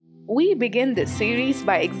We begin this series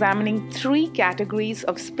by examining three categories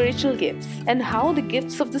of spiritual gifts and how the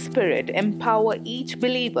gifts of the Spirit empower each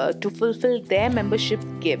believer to fulfill their membership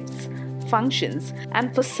gifts, functions,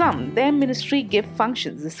 and for some, their ministry gift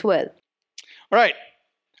functions as well. All right,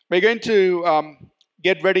 we're going to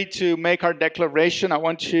get ready to make our declaration. I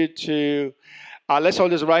want you to, let's all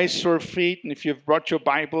just rise to our feet. And if you've brought your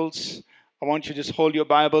Bibles, I want you to just hold your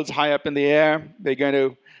Bibles high up in the air. We're going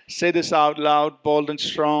to say this out loud, bold and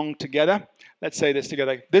strong together. Let's say this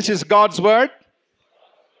together. This is God's word.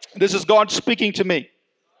 This is God speaking to me.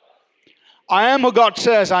 I am who God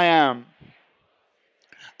says I am.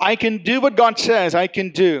 I can do what God says I can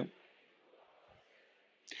do.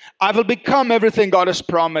 I will become everything God has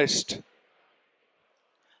promised.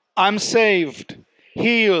 I'm saved,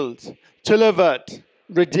 healed, delivered,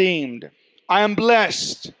 redeemed. I am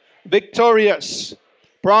blessed, victorious,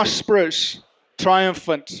 prosperous,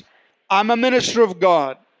 triumphant. I'm a minister of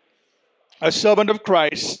God, a servant of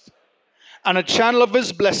Christ, and a channel of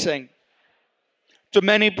His blessing to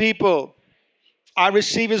many people. I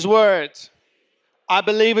receive His word. I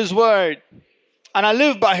believe His word. And I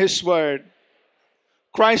live by His word.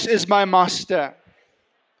 Christ is my master.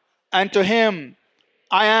 And to Him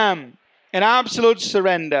I am in absolute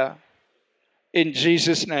surrender. In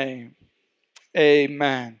Jesus' name,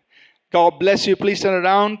 amen. God bless you. Please turn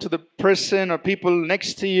around to the person or people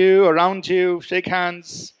next to you, around you. Shake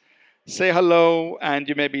hands, say hello, and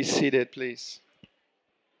you may be seated, please.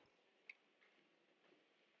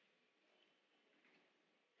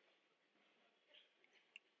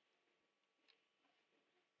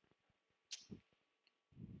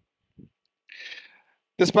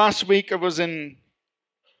 This past week, I was in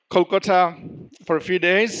Kolkata for a few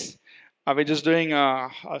days. We're just doing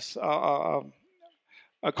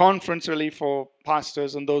a conference really for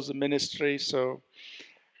pastors and those in ministry. So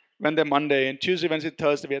went there Monday and Tuesday, Wednesday,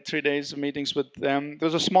 Thursday. We had 3 days of meetings with them. There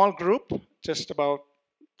was a small group, just about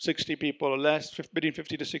 60 people or less, between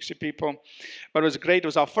 50 to 60 people. But it was great. It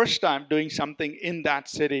was our first time doing something in that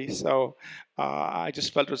city. So I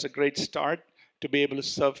just felt it was a great start to be able to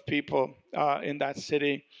serve people in that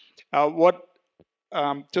city.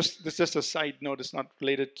 This is just a side note. It's not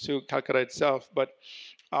related to Calcutta itself. But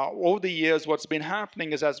over the years, what's been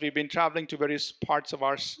happening is as we've been traveling to various parts of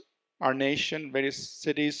our nation, various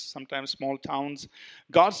cities, sometimes small towns,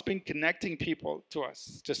 God's been connecting people to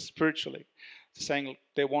us just spiritually, saying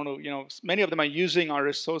they want to, many of them are using our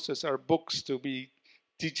resources, our books to be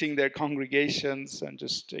teaching their congregations and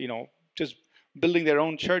just building their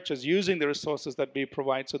own churches using the resources that we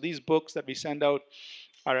provide. So these books that we send out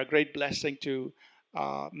are a great blessing to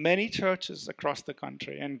many churches across the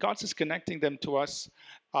country. And God's just connecting them to us.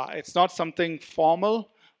 It's not something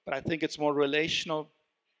formal, but I think it's more relational.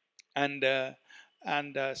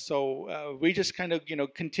 So we just kind of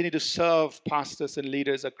continue to serve pastors and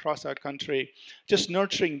leaders across our country, just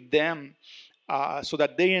nurturing them so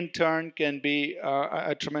that they in turn can be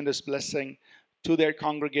a tremendous blessing to their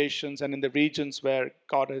congregations and in the regions where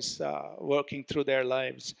God is working through their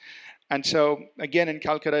lives. And so again in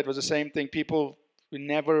Calcutta it was the same thing. People we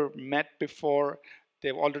never met before,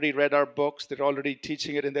 they've already read our books, they're already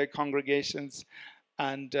teaching it in their congregations.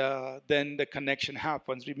 And then the connection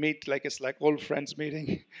happens. We meet it's like old friends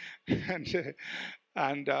meeting, and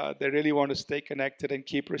they really want to stay connected and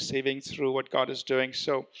keep receiving through what God is doing.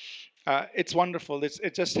 So it's wonderful. It's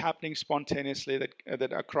just happening spontaneously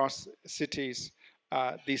that across cities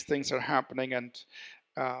these things are happening, and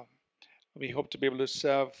we hope to be able to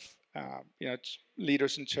serve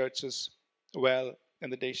leaders in churches well in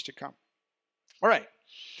the days to come. All right.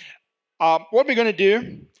 What we're going to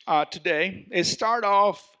do today is start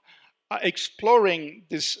off exploring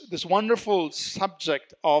this wonderful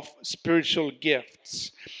subject of spiritual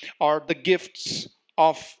gifts, or the gifts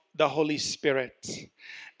of the Holy Spirit.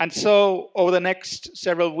 And so over the next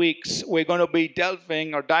several weeks, we're going to be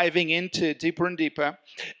delving or diving into deeper and deeper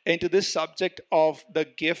into this subject of the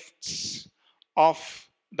gifts of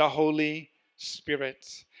the Holy Spirit.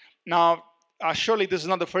 Now, surely this is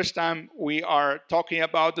not the first time we are talking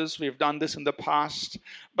about this. We've done this in the past.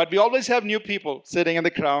 But we always have new people sitting in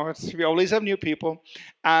the crowds. We always have new people.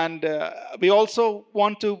 And we also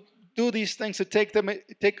want to do these things to take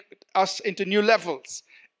us into new levels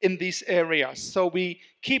in these areas. So we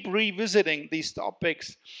keep revisiting these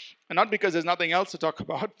topics. And not because there's nothing else to talk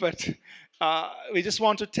about, but we just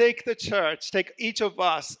want to take the church, take each of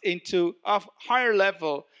us into a higher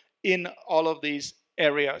level in all of these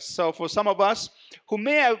areas. So for some of us who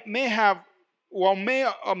may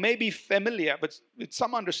be familiar but with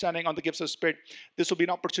some understanding on the gifts of Spirit, this will be an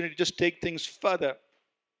opportunity to just take things further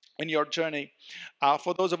in your journey.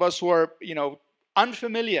 For those of us who are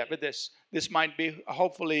unfamiliar with this might be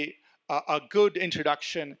hopefully a good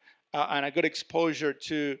introduction and a good exposure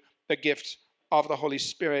to the gift of the Holy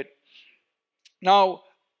Spirit. Now,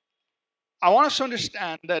 I want us to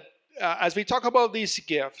understand that as we talk about these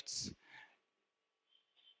gifts,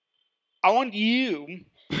 I want you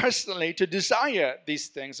personally to desire these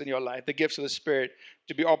things in your life, the gifts of the Spirit,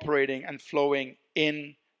 to be operating and flowing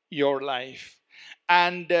in your life.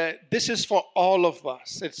 And this is for all of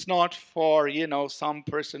us. It's not for, some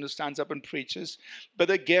person who stands up and preaches, but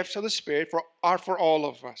the gifts of the Spirit are for all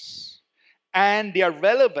of us. And they are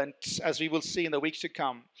relevant, as we will see in the weeks to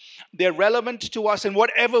come. They're relevant to us in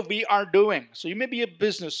whatever we are doing. So you may be a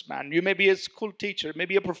businessman, you may be a school teacher,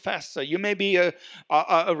 maybe a professor, you may be a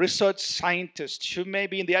research scientist, you may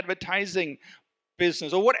be in the advertising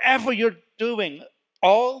business, or whatever you're doing.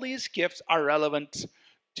 All these gifts are relevant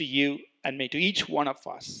to you and me, to each one of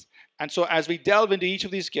us. And so as we delve into each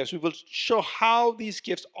of these gifts, we will show how these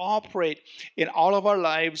gifts operate in all of our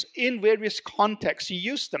lives in various contexts. You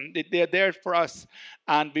use them. They're there for us.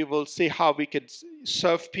 And we will see how we could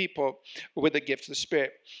serve people with the gifts of the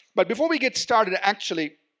Spirit. But before we get started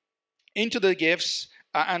actually into the gifts,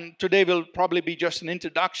 and today will probably be just an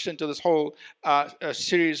introduction to this whole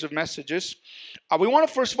series of messages, we want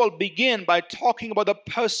to first of all begin by talking about the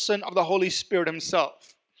person of the Holy Spirit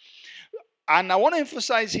himself. And I want to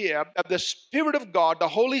emphasize here that the Spirit of God, the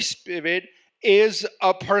Holy Spirit, is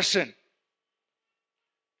a person.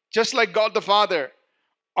 Just like God the Father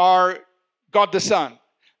or God the Son.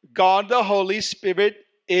 God the Holy Spirit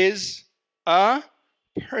is a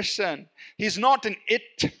person. He's not an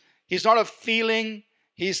it. He's not a feeling.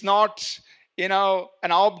 He's not,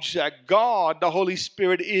 an object. God the Holy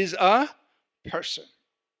Spirit is a person.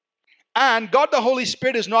 And God the Holy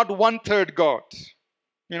Spirit is not one-third God.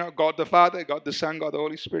 God the Father, God the Son, God the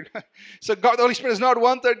Holy Spirit. So God the Holy Spirit is not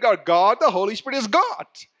one-third God. God the Holy Spirit is God.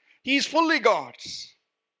 He's fully God.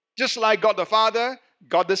 Just like God the Father,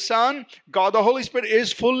 God the Son, God the Holy Spirit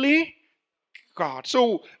is fully God.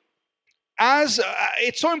 So as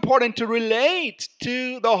it's so important to relate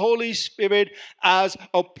to the Holy Spirit as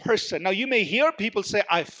a person. Now you may hear people say,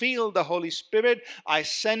 I feel the Holy Spirit, I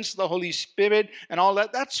sense the Holy Spirit and all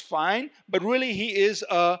that. That's fine. But really he is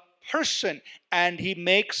a person and he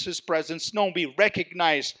makes his presence known. We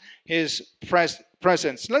recognize his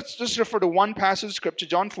presence. Let's just refer to one passage of scripture,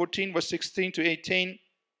 John 14 verse 16 to 18.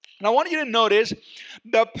 And I want you to notice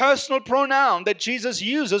the personal pronoun that Jesus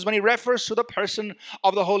uses when he refers to the person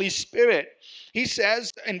of the Holy Spirit. He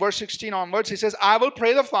says in verse 16 onwards, he says, I will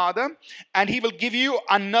pray the Father and he will give you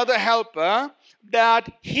another helper, that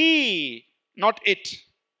he, not it,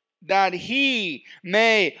 that he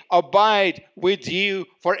may abide with you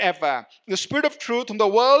forever. The Spirit of truth whom the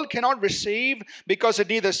world cannot receive, because it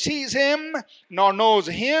neither sees him nor knows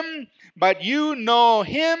him, but you know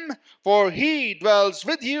him, for he dwells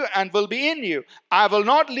with you and will be in you. I will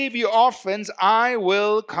not leave you orphans, I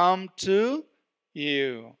will come to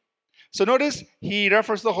you. So notice he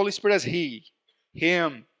refers to the Holy Spirit as he,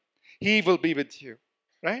 him. He will be with you,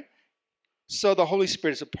 right? So the Holy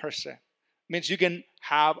Spirit is a person. Means you can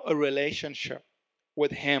have a relationship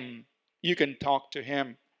with him. You can talk to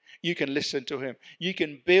him. You can listen to him. You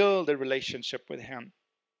can build a relationship with him.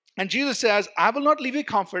 And Jesus says, I will not leave you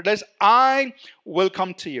comfortless. I will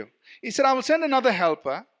come to you. He said, I will send another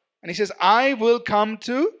helper. And he says, I will come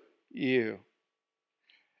to you.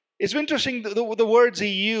 It's interesting the words he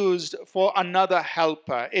used for another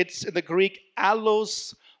helper. It's the Greek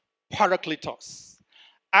allos parakletos.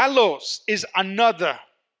 Allos is another.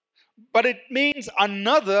 But it means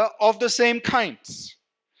another of the same kinds.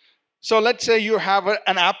 So let's say you have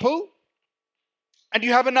an apple and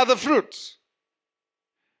you have another fruit.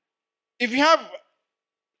 If you have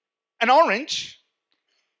an orange,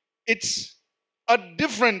 it's a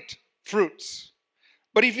different fruit.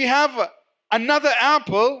 But if you have another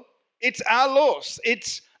apple, it's allos.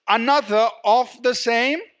 It's another of the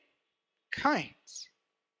same kinds.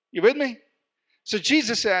 You with me? So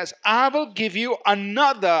Jesus says, I will give you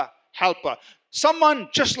another helper. Someone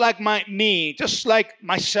just like me, just like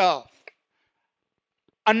myself.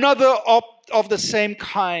 Another of the same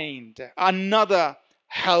kind. Another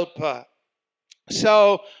helper.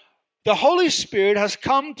 So the Holy Spirit has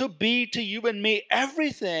come to be to you and me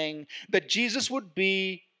everything that Jesus would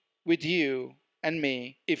be with you and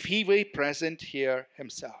me if he were present here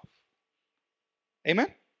himself. Amen?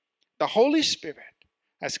 The Holy Spirit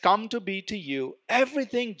has come to be to you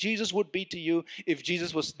everything Jesus would be to you if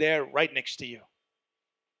Jesus was there right next to you.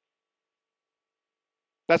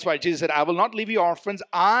 That's why Jesus said, I will not leave you orphans,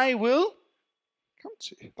 I will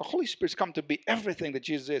The Holy Spirit's come to be everything that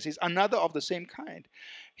Jesus is. He's another of the same kind.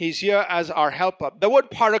 He's here as our helper. The word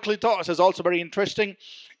parakletos is also very interesting.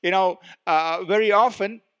 Very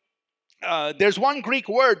often there's one Greek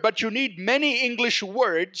word, but you need many English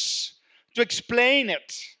words to explain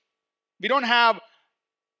it. We don't have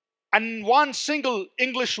one single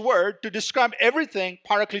English word to describe everything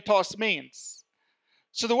parakletos means.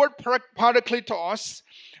 So the word parakletos,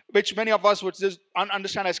 which many of us would just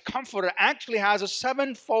understand as comforter, actually has a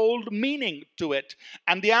sevenfold meaning to it.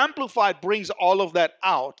 And the Amplified brings all of that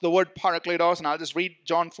out. The word parakletos, and I'll just read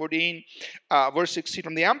John 14, verse 16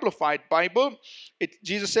 from the Amplified Bible.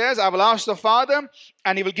 Jesus says, I will ask the Father,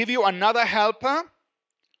 and He will give you another helper.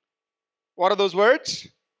 What are those words?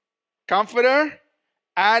 Comforter,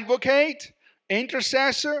 advocate,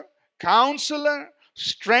 intercessor, counselor,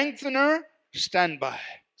 strengthener, standby.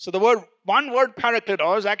 So the one word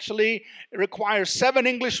parakletos actually requires 7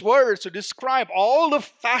 English words to describe all the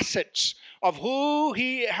facets of who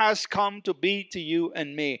He has come to be to you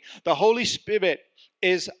and me. The Holy Spirit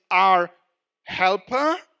is our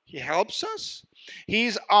helper. He helps us.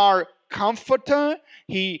 He's our comforter.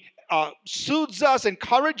 He soothes us,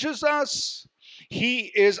 encourages us.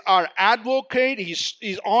 He is our advocate.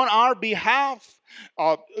 He's on our behalf,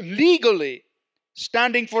 legally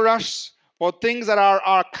standing for us, for things that are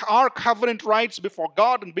our covenant rights before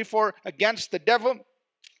God and against the devil.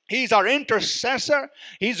 He's our intercessor.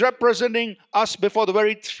 He's representing us before the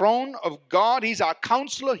very throne of God. He's our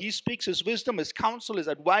counselor. He speaks His wisdom, His counsel, His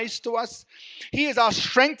advice to us. He is our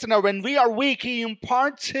strengthener. When we are weak, He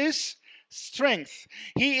imparts His strength.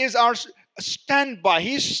 He is our standby.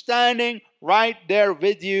 He's standing right there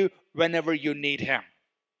with you whenever you need Him.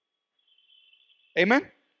 Amen?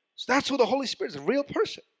 So that's who the Holy Spirit is, a real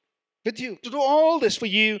person with you to do all this for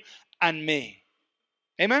you and me.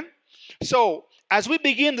 Amen? So, as we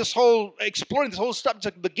begin exploring this whole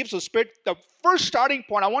subject, the gifts of the Spirit, the first starting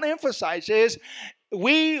point I want to emphasize is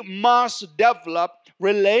we must develop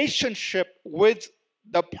relationship with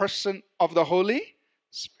the person of the Holy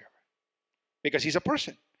Spirit, because He's a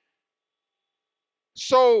person.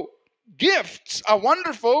 So, gifts are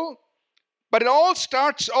wonderful, but it all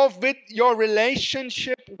starts off with your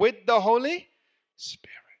relationship with the Holy Spirit.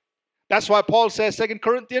 That's why Paul says, 2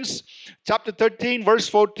 Corinthians chapter 13, verse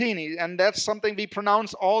 14, and that's something we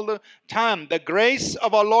pronounce all the time. The grace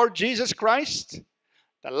of our Lord Jesus Christ,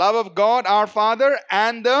 the love of God our Father,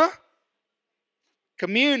 and the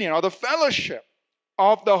communion or the fellowship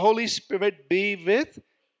of the Holy Spirit be with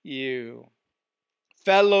you.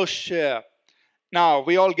 Fellowship. Now,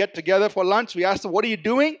 we all get together for lunch. We ask them, what are you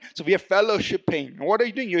doing? So we are fellowshipping. What are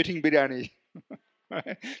you doing? You're eating biryani.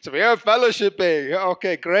 So we are fellowshipping.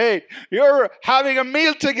 Okay, great. You're having a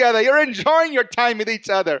meal together. You're enjoying your time with each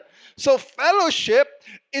other. So fellowship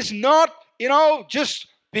is not, just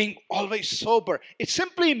being always sober. It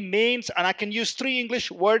simply means, and I can use 3 English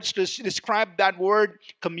words to describe that word,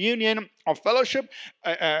 communion or fellowship.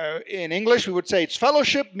 In English, we would say it's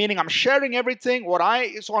fellowship, meaning I'm sharing everything. What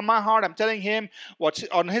is on my heart, I'm telling him. What's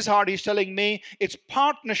on his heart, he's telling me. It's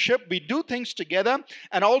partnership. We do things together.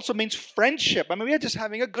 And also means friendship. I mean, we are just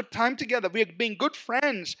having a good time together. We are being good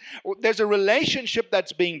friends. There's a relationship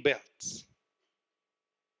that's being built.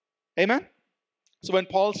 Amen? So when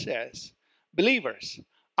Paul says, believers,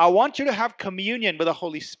 I want you to have communion with the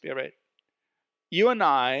Holy Spirit, you and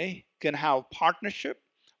I can have partnership,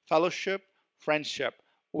 fellowship, friendship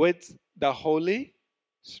with the Holy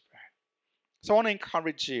Spirit. So I want to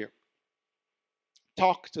encourage you.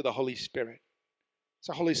 Talk to the Holy Spirit.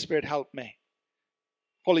 So Holy Spirit, help me.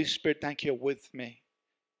 Holy Spirit, thank you with me.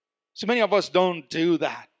 So many of us don't do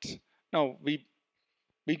that. No, we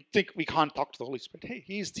think we can't talk to the Holy Spirit. Hey,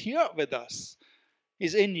 He's here with us.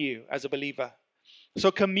 He's in you as a believer. So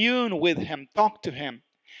commune with Him, talk to Him,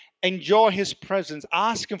 enjoy His presence,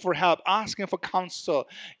 ask Him for help, ask Him for counsel.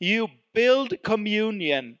 You build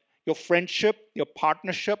communion, your friendship, your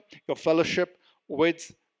partnership, your fellowship with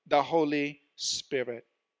the Holy Spirit.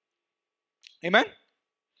 Amen?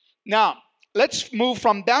 Now, let's move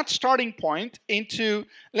from that starting point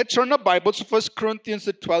let's turn our Bibles to 1 Corinthians,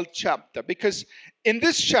 the 12th chapter. Because in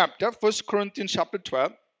this chapter, 1 Corinthians chapter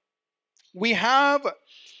 12, we have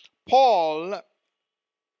Paul,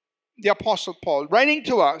 the Apostle Paul, writing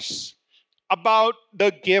to us about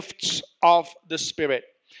the gifts of the Spirit.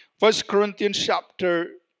 1 Corinthians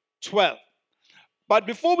chapter 12. But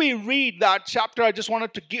before we read that chapter, I just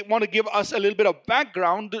want to give us a little bit of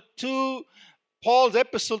background to Paul's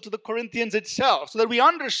epistle to the Corinthians itself, so that we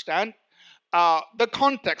understand the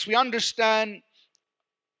context. We understand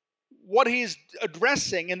what he's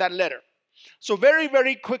addressing in that letter. So very,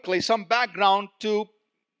 very quickly, some background to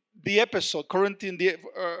the epistle,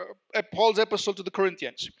 Paul's epistle to the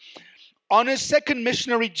Corinthians. On his second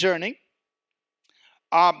missionary journey,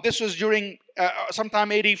 this was during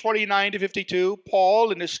sometime AD 49 to 52,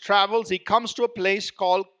 Paul in his travels, he comes to a place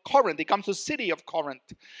called Corinth. He comes to the city of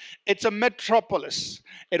Corinth. It's a metropolis.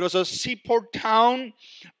 It was a seaport town.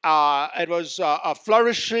 It was a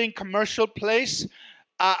flourishing commercial place.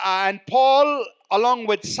 And Paul, along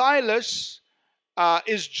with Silas,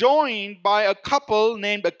 is joined by a couple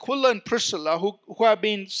named Aquila and Priscilla who have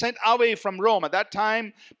been sent away from Rome. At that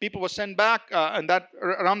time, people were sent back, and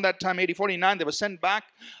around that time, AD 49, they were sent back.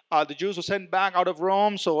 The Jews were sent back out of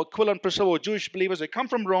Rome. So Aquila and Priscilla were Jewish believers. They come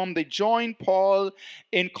from Rome. They join Paul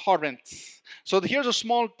in Corinth. So here's a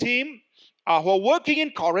small team who are working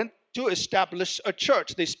in Corinth to establish a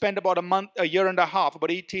church. They spend about a year and a half, about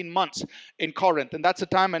 18 months in Corinth. And that's the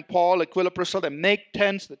time when Paul, Aquila, Priscilla, they make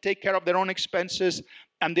tents, they take care of their own expenses,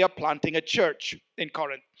 and they are planting a church in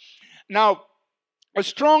Corinth. Now, a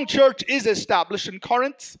strong church is established in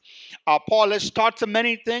Corinth. Paul has taught them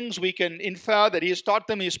many things. We can infer that he has taught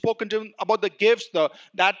them, he has spoken to them about the gifts.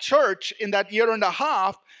 That church in that year and a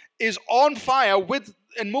half is on fire with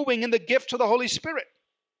and moving in the gift of the Holy Spirit.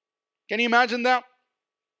 Can you imagine that?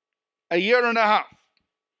 A year and a half.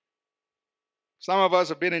 Some of us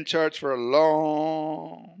have been in church for a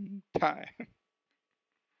long time.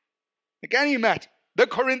 Can you imagine? The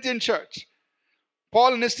Corinthian church.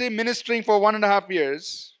 Paul and his team ministering for 1.5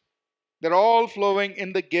 years. They're all flowing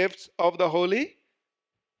in the gifts of the Holy.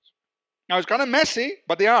 Now it's kind of messy,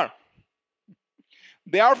 but they are.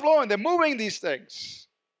 They are flowing. They're moving these things.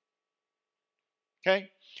 Okay?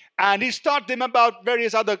 And he's taught them about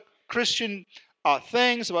various other Christian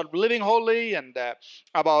things, about living holy and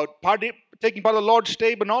about taking part of the Lord's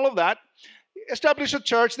table and all of that. Established a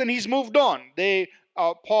church, then he's moved on.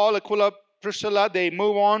 Paul, Aquila, Priscilla, they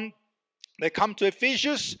move on. They come to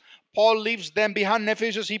Ephesus. Paul leaves them behind in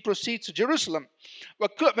Ephesus. He proceeds to Jerusalem.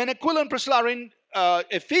 When Aquila and Priscilla are in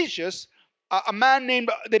Ephesus,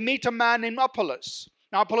 they meet a man named Apollos.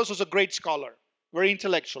 Now, Apollos was a great scholar, very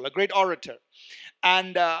intellectual, a great orator.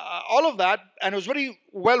 And all of that, and was very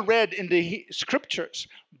well read in the scriptures.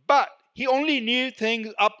 But he only knew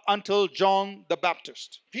things up until John the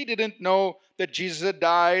Baptist. He didn't know that Jesus had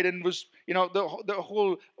died and was, the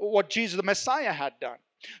whole, what Jesus the Messiah had done.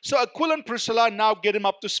 So Aquila and Priscilla now get him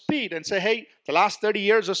up to speed and say, hey, the last 30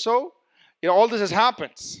 years or so, all this has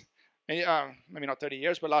happened. Maybe not 30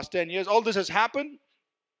 years, but last 10 years, all this has happened.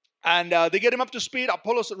 And they get him up to speed.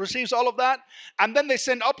 Apollos receives all of that. And then they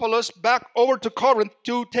send Apollos back over to Corinth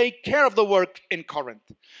to take care of the work in Corinth.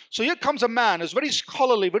 So here comes a man who's very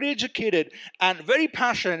scholarly, very educated, and very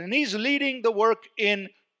passionate. And he's leading the work in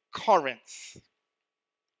Corinth.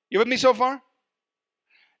 You with me so far?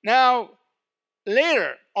 Now,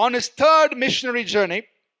 later, on his third missionary journey,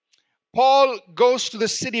 Paul goes to the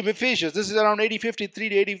city of Ephesus. This is around AD 53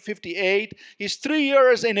 to AD 58. He's 3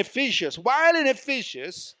 years in Ephesus. While in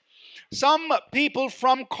Ephesus, some people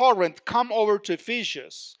from Corinth come over to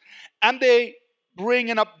Ephesus and they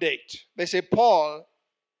bring an update. They say, Paul,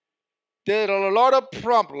 there are a lot of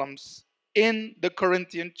problems in the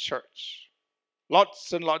Corinthian church.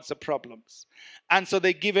 Lots and lots of problems. And so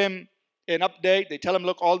they give him an update. They tell him,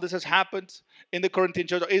 look, all this has happened in the Corinthian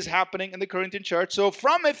church, or is happening in the Corinthian church. So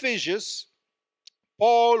from Ephesus,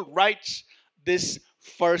 Paul writes this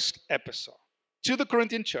first epistle to the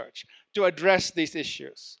Corinthian church to address these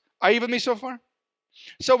issues. Are you with me so far?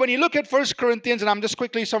 So when you look at 1 Corinthians, and I'm just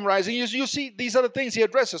quickly summarizing, you see these are the things he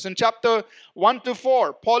addresses. In chapter 1 to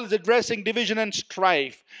 4, Paul is addressing division and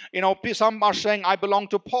strife. Some are saying, I belong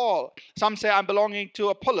to Paul. Some say, I'm belonging to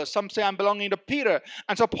Apollos. Some say, I'm belonging to Peter.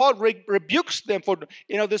 And so Paul rebukes them for,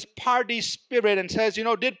 this party spirit and says,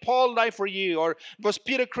 did Paul die for you? Or was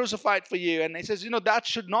Peter crucified for you? And he says, that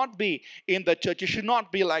should not be in the church. You should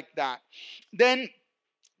not be like that. Then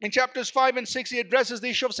in chapters 5 and 6, he addresses the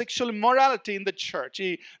issue of sexual immorality in the church.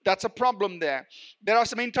 That's a problem there. There are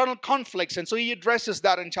some internal conflicts, and so he addresses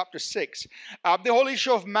that in chapter 6. The whole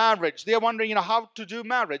issue of marriage. They're wondering, how to do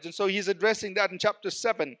marriage, and so he's addressing that in chapter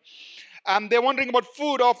 7. They're wondering about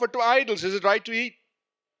food offered to idols. Is it right to eat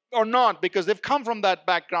or not? Because they've come from that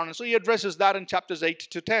background, and so he addresses that in chapters 8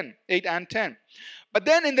 and 10. But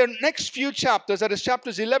then in the next few chapters, that is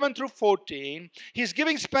chapters 11 through 14, he's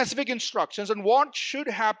giving specific instructions on what should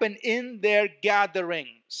happen in their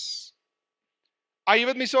gatherings. Are you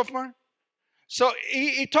with me so far? So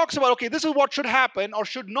he talks about, okay, this is what should happen or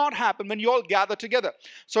should not happen when you all gather together.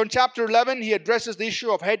 So in chapter 11, he addresses the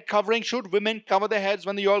issue of head covering. Should women cover their heads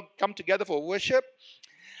when you all come together for worship?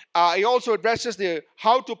 He also addresses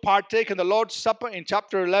how to partake in the Lord's Supper in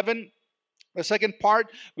chapter 11. The second part,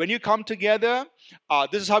 when you come together,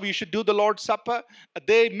 this is how you should do the Lord's Supper.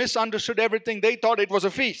 They misunderstood everything. They thought it was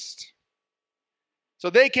a feast. So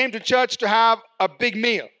they came to church to have a big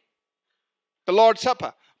meal, the Lord's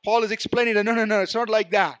Supper. Paul is explaining that no, it's not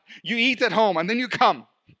like that. You eat at home and then you come.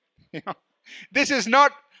 You know, this is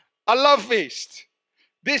not a love feast.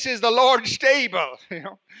 This is the Lord's table.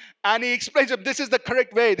 And he explains that this is the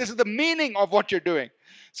correct way. This is the meaning of what you're doing.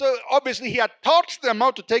 So obviously he had taught them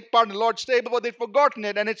how to take part in the Lord's table, but they've forgotten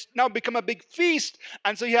it, and it's now become a big feast.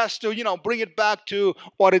 And so he has to, bring it back to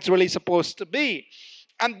what it's really supposed to be.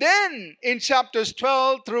 And then in chapters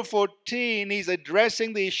 12 through 14, he's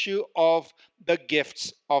addressing the issue of the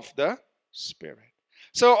gifts of the Spirit.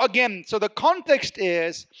 So again, the context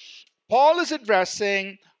is Paul is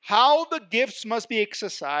addressing how the gifts must be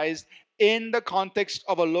exercised in the context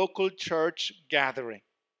of a local church gathering.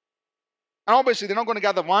 And obviously, they're not going to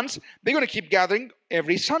gather once. They're going to keep gathering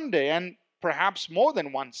every Sunday and perhaps more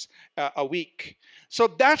than once a week. So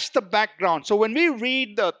that's the background. So when we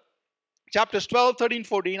read the chapters 12, 13,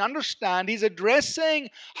 14, understand he's addressing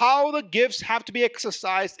how the gifts have to be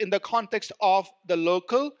exercised in the context of the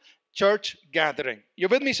local church gathering. You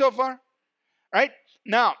with me so far? Right?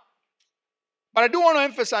 Now, but I do want to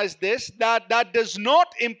emphasize this, that does not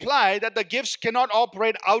imply that the gifts cannot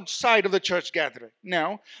operate outside of the church gathering.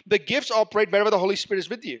 No, the gifts operate wherever the Holy Spirit is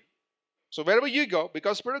with you. So wherever you go,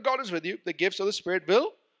 because the Spirit of God is with you, the gifts of the Spirit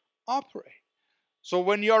will operate. So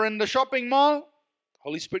when you're in the shopping mall, the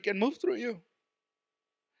Holy Spirit can move through you.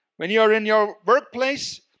 When you're in your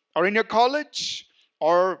workplace or in your college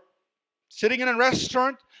or sitting in a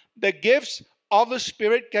restaurant, the gifts of the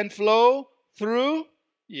Spirit can flow through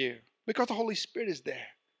you. Because the Holy Spirit is there.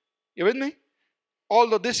 You with me?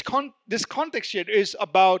 Although this context here is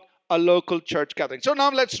about a local church gathering. So now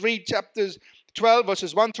let's read chapters 12,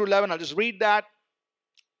 verses 1 through 11. I'll just read that.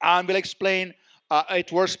 And we'll explain it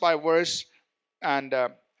verse by verse and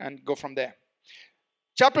go from there.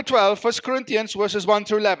 Chapter 12, 1 Corinthians, verses 1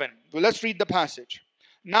 through 11. Well, let's read the passage.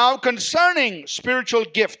 Now concerning spiritual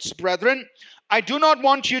gifts, brethren, I do not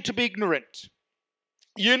want you to be ignorant.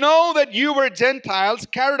 You know that you were Gentiles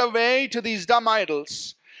carried away to these dumb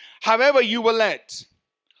idols, however you were led.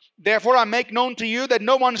 Therefore I make known to you that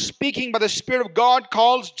no one speaking by the Spirit of God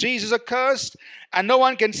calls Jesus accursed, and no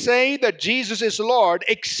one can say that Jesus is Lord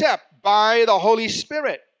except by the Holy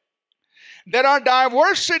Spirit. There are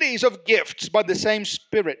diversities of gifts, but the same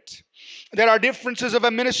Spirit. There are differences of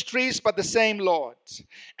ministries, but the same Lord.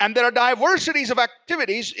 And there are diversities of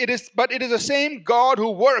activities, but it is the same God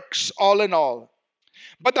who works all in all.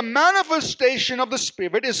 But the manifestation of the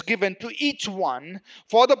Spirit is given to each one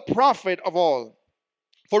for the profit of all.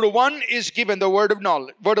 For to one is given the word of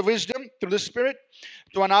knowledge, word of wisdom through the Spirit.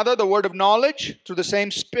 To another the word of knowledge through the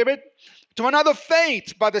same Spirit. To another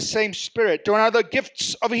faith by the same Spirit. To another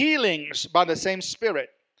gifts of healings by the same Spirit.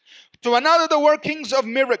 To another the workings of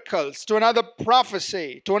miracles. To another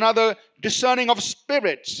prophecy. To another discerning of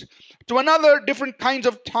spirits. To another different kinds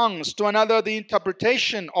of tongues. To another the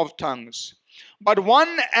interpretation of tongues. But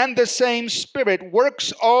one and the same Spirit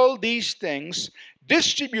works all these things,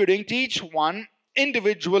 distributing to each one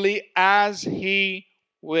individually as he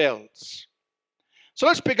wills. So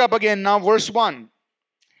let's pick up again now verse 1.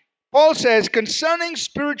 Paul says, concerning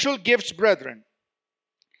spiritual gifts, brethren,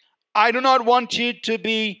 I do not want you to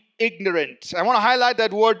be ignorant. I want to highlight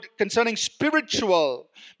that word concerning spiritual,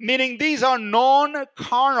 meaning these are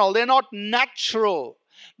non-carnal. They're not natural.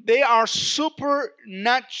 They are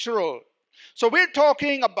supernatural. So we're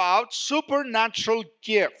talking about supernatural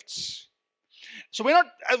gifts. So we're not,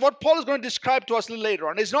 what Paul is going to describe to us a little later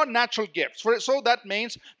on, is not natural gifts. So that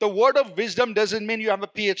means the word of wisdom doesn't mean you have a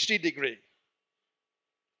PhD degree.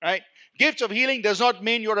 Right? Gifts of healing does not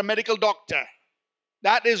mean you're a medical doctor.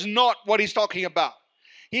 That is not what he's talking about.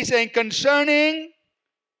 He's saying concerning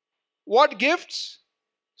what gifts?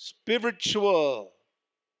 Spiritual.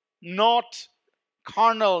 Not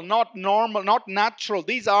carnal, not normal, not natural.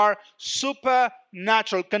 These are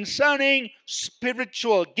supernatural. Concerning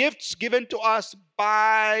spiritual gifts given to us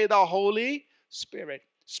by the Holy Spirit.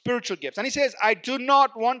 Spiritual gifts. And he says, I do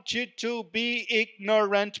not want you to be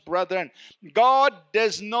ignorant, brethren. God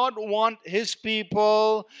does not want his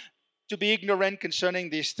people to be ignorant concerning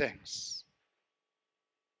these things.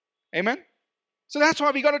 Amen? So that's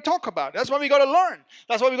why we got to talk about it. That's why we got to learn.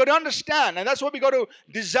 That's why we got to understand. And that's why we got to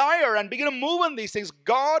desire and begin to move on these things.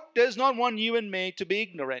 God does not want you and me to be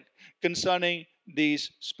ignorant concerning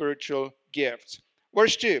these spiritual gifts.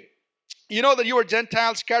 Verse 2. You know that you were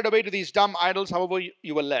Gentiles carried away to these dumb idols, however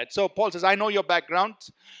you were led. So Paul says, I know your background.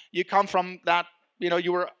 You come from that,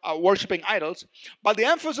 you were worshiping idols. But the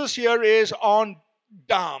emphasis here is on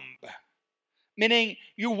dumb. meaning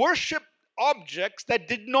you worship objects that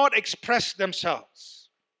did not express themselves.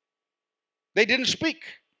 They didn't speak,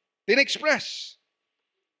 didn't express.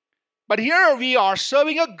 But here we are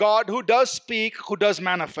serving a God who does speak, who does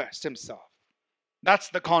manifest himself. That's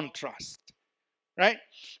the contrast, right?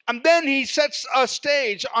 And then he sets a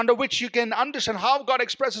stage under which you can understand how God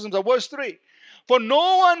expresses himself. Verse 3, for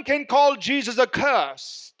no one can call Jesus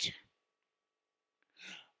accursed,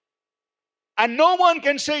 and no one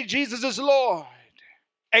can say Jesus is Lord,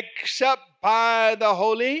 except by the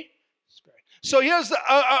Holy Spirit. So here's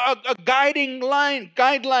a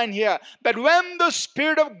guideline here, that when the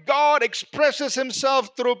Spirit of God expresses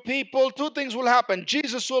himself through people, two things will happen.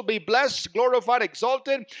 Jesus will be blessed, glorified,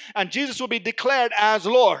 exalted, and Jesus will be declared as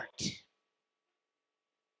Lord.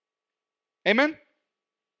 Amen?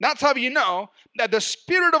 That's how you know that the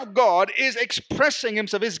Spirit of God is expressing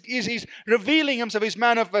himself, he's revealing himself, he's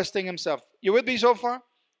manifesting himself. You with me so far?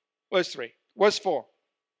 Verse 3. Verse 4.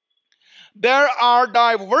 There are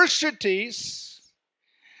diversities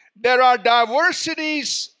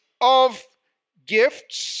of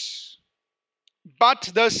gifts, but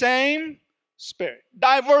the same Spirit.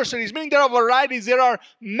 Diversities, meaning there are varieties, there are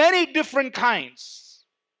many different kinds.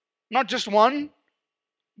 Not just one,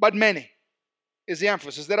 but many is the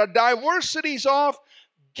emphasis. There are diversities of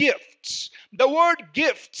gifts. The word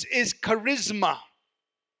gifts is charisma.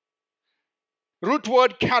 Root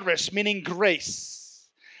word charis, meaning grace.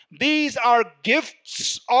 These are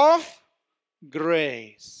gifts of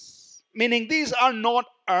grace, meaning these are not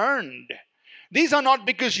earned. These are not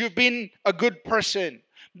because you've been a good person.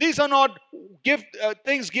 These are not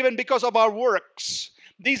things given because of our works.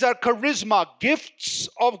 These are charisma, gifts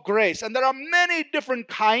of grace. And there are many different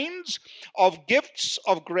kinds of gifts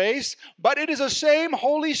of grace, but it is the same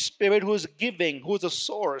Holy Spirit who is giving, who is the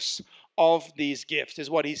source of these gifts, is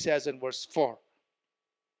what he says in verse 4.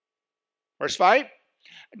 Verse 5.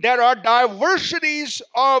 There are diversities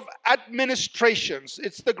of administrations.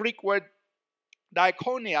 It's the Greek word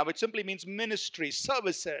diakonia, which simply means ministry,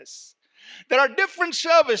 services. There are different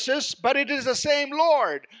services, but it is the same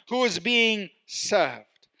Lord who is being served.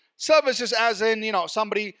 Services as in,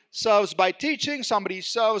 somebody serves by teaching, somebody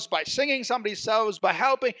serves by singing, somebody serves by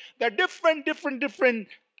helping. There are different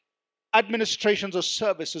administrations of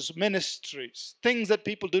services, ministries, things that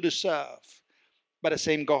people do to serve, but the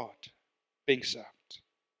same God being served.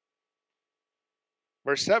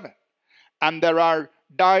 Verse 7. And there are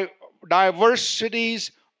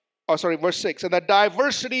diversities, verse 6. And the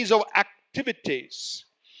diversities of activities.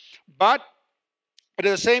 But it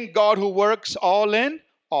is the same God who works all in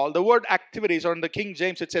all. The word activities, or in the King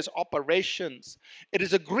James it says operations. It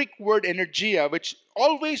is a Greek word energia, which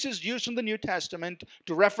always is used in the New Testament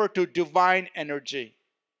to refer to divine energy.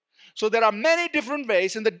 So there are many different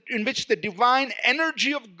ways in which the divine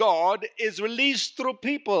energy of God is released through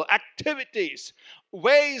people, activities,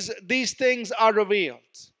 ways these things are revealed.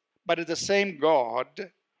 But it's the same God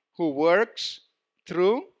who works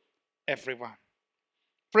through everyone.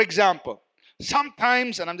 For example,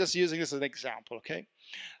 sometimes, and I'm just using this as an example, okay?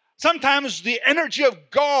 Sometimes the energy of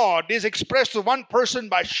God is expressed to one person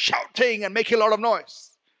by shouting and making a lot of noise.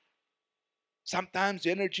 Sometimes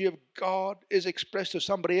the energy of God is expressed to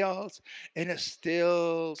somebody else in a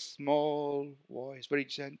still, small voice, very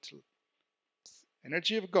gentle.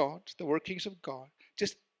 Energy of God, the workings of God,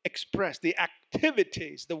 just expressed. The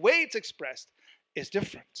activities, the way it's expressed is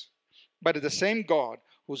different. But it's the same God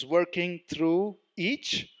who's working through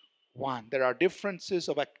each one. There are differences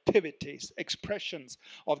of activities, expressions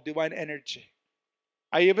of divine energy.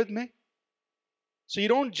 Are you with me? So you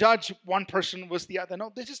don't judge one person with the other.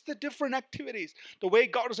 No, they're just the different activities. The way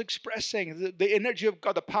God is expressing, the energy of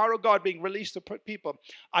God, the power of God being released to people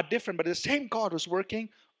are different, but the same God was working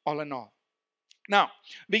all in all. Now,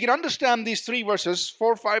 we can understand these three verses,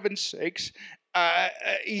 4, 5, and 6.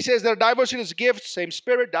 He says there are diversities of gifts, same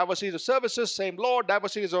Spirit, diversities of services, same Lord,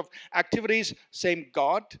 diversities of activities, same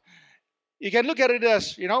God. You can look at it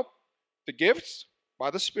as, the gifts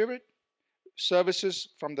by the Spirit, services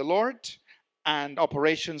from the Lord, and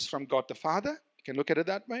operations from God the Father. You can look at it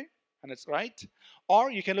that way, and it's right.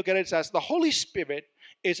 Or you can look at it as the Holy Spirit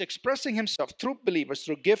is expressing himself through believers,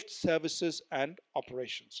 through gifts, services, and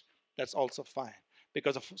operations. That's also fine,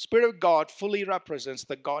 because the Spirit of God fully represents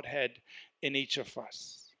the Godhead in each of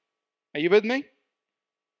us. Are you with me?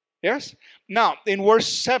 Yes? Now, in verse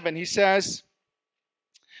 7, he says,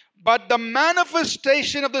 but the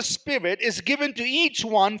manifestation of the Spirit is given to each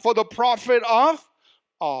one for the profit of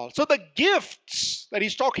all. So the gifts that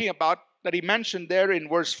he's talking about, that he mentioned there in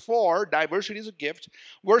verse 4, diversities of gifts.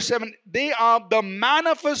 Verse 7, they are the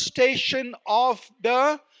manifestation of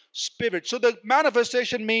the Spirit. So the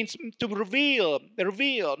manifestation means to reveal,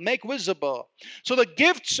 make visible. So the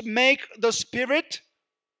gifts make the Spirit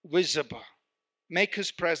visible, make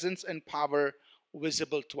His presence and power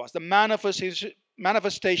visible to us. The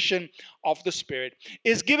manifestation of the Spirit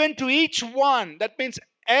is given to each one. That means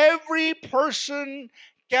every person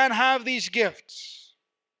can have these gifts.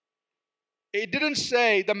 It didn't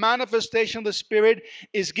say the manifestation of the Spirit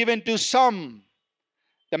is given to some.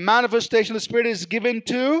 The manifestation of the Spirit is given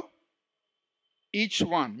to each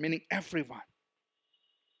one, meaning everyone.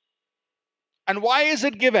 And why is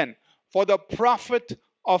it given? For the profit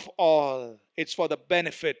of all. It's for the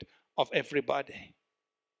benefit of everybody.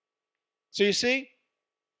 So you see,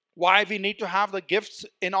 why we need to have the gifts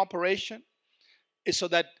in operation is so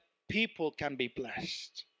that people can be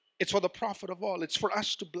blessed. It's for the profit of all. It's for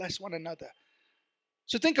us to bless one another.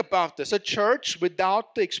 So think about this. A church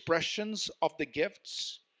without the expressions of the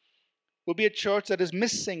gifts will be a church that is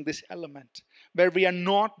missing this element, where we are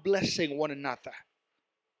not blessing one another,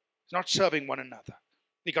 not serving one another.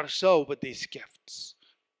 We got to serve with these gifts.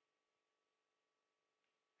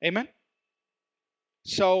 Amen?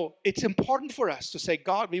 So it's important for us to say,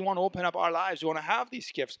 God, we want to open up our lives. We want to have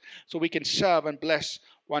these gifts so we can serve and bless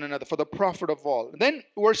one another for the profit of all. And then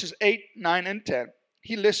verses 8, 9, and 10,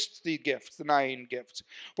 he lists the gifts, the 9 gifts.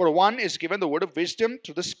 For one is given the word of wisdom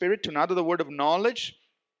through the Spirit, to another the word of knowledge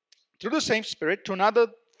through the same Spirit, to another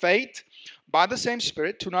faith by the same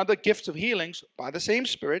Spirit, to another gifts of healings by the same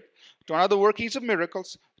Spirit, to another workings of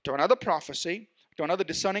miracles, to another prophecy, to another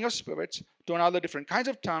discerning of spirits, to another different kinds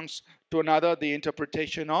of tongues, to another the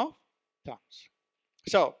interpretation of tongues.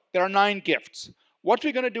 So there are 9 gifts. What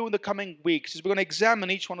we're going to do in the coming weeks is we're going to examine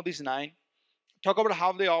each one of these 9, talk about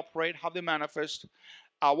how they operate, how they manifest,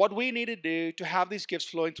 what we need to do to have these gifts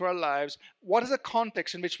flowing through our lives, what is the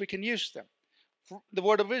context in which we can use them. The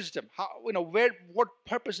word of wisdom, what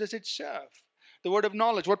purpose does it serve? The word of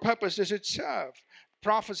knowledge, what purpose does it serve?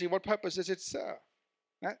 Prophecy, what purpose does it serve?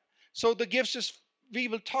 Right? So the gifts, we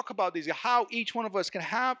will talk about these, how each one of us can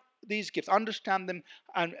have these gifts, understand them,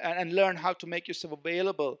 and learn how to make yourself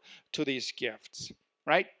available to these gifts,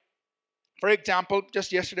 right? For example,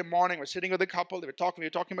 just yesterday morning, we're sitting with a couple, we were talking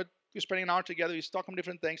about, we were spending an hour together, we were talking about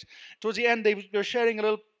different things. Towards the end, they were sharing a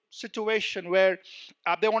little situation where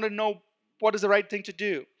they wanted to know what is the right thing to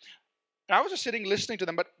do. And I was just sitting listening to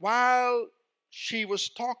them, but while she was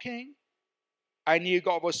talking, I knew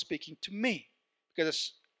God was speaking to me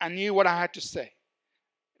because I knew what I had to say,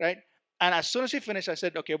 right? And as soon as she finished, I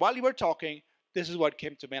said, okay, while you were talking, this is what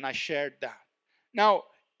came to me, and I shared that. Now,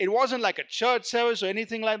 it wasn't like a church service or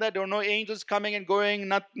anything like that. There were no angels coming and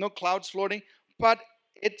going, no clouds floating, but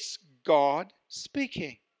it's God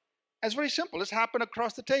speaking. It's very simple. This happened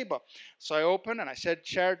across the table. So I opened and I said,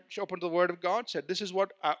 she opened the Word of God, said, this is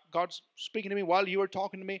what God's speaking to me while you were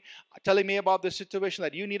talking to me, telling me about the situation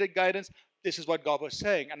that you needed guidance. This is what God was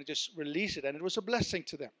saying. And I just released it. And it was a blessing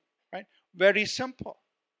to them, right? Very simple.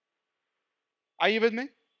 Are you with me?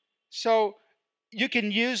 So you can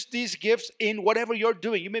use these gifts in whatever you're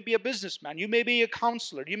doing. You may be a businessman. You may be a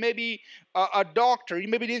counselor. You may be a doctor. You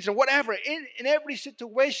may be an whatever. In every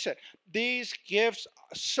situation, these gifts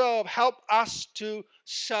help us to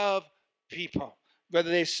serve people. Whether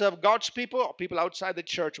they serve God's people or people outside the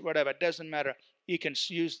church, whatever, it doesn't matter. You can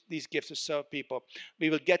use these gifts to serve people. We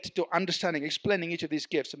will get to understanding, explaining each of these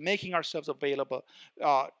gifts, making ourselves available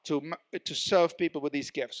to serve people with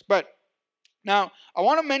these gifts. But now, I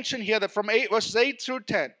want to mention here that from verses 8 through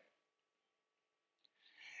 10,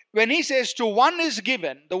 when he says, to one is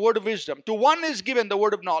given the word of wisdom, to one is given the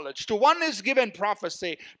word of knowledge, to one is given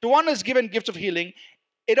prophecy, to one is given gifts of healing,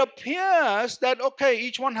 it appears that, okay,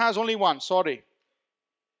 each one has only one. Sorry.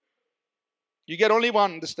 You get only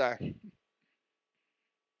one this time.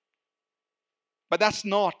 But that's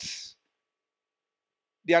not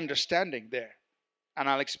the understanding there. And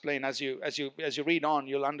I'll explain as you read on,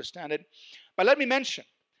 you'll understand it. But let me mention,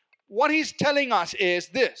 what he's telling us is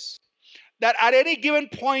this, that at any given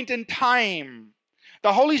point in time,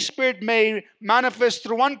 the Holy Spirit may manifest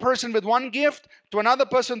through one person with one gift, to another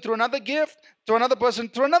person through another gift, to another person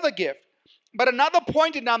through another gift. But another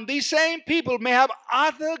point in time, these same people may have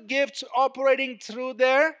other gifts operating through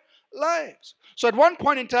their lives. So at one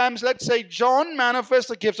point in time, let's say John manifests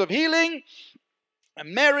the gifts of healing,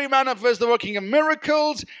 and Mary manifests the working of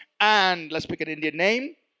miracles, and let's pick an Indian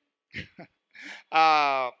name.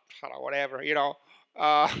 Whatever,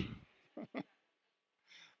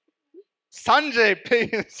 Sanjay.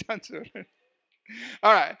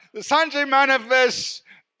 All right. The Sanjay manifests,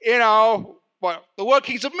 the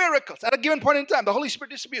workings of miracles. At a given point in time, the Holy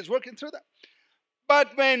Spirit is working through that.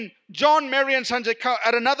 But when John, Mary, and Sanjay come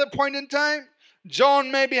at another point in time,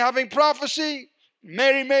 John may be having prophecy.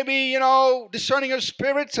 Mary may be, discerning of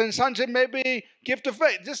spirits, and Sanjay may be gift of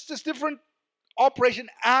faith. Just different operation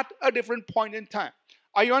at a different point in time.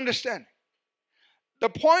 Are you understanding? The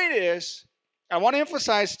point is, I want to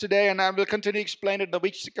emphasize today, and I will continue to explain it in the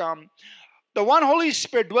weeks to come, the one Holy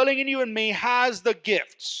Spirit dwelling in you and me has the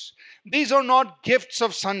gifts. These are not gifts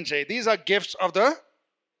of Sanjay. These are gifts of the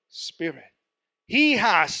Spirit. He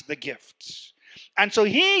has the gifts. And so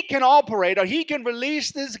he can operate, or he can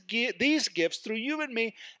release these gifts through you and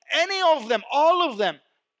me, any of them, all of them,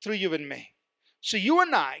 through you and me. So you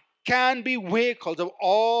and I can be vehicles of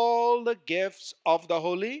all the gifts of the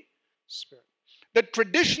Holy Spirit. The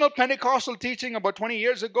traditional Pentecostal teaching about 20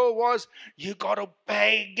 years ago was you got to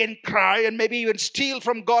beg and cry and maybe even steal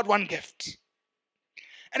from God one gift.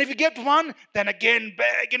 And if you get one, then again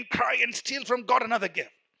beg and cry and steal from God another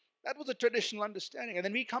gift. That was a traditional understanding. And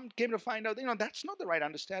then we came to find out, that's not the right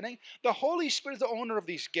understanding. The Holy Spirit is the owner of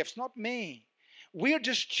these gifts, not me. We're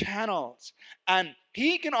just channels. And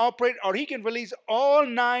he can operate, or he can release all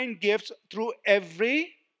 9 gifts through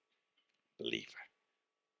every believer.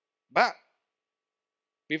 But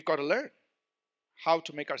we've got to learn how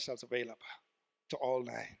to make ourselves available to all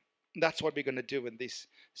 9. That's what we're going to do in this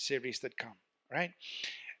series that come, right?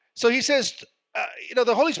 So he says,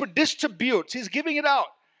 the Holy Spirit distributes. He's giving it out.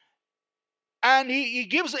 And he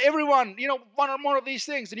gives everyone, one or more of these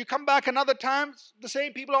things. And you come back another time, the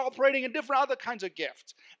same people are operating in different other kinds of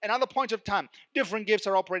gifts. And other points of time, different gifts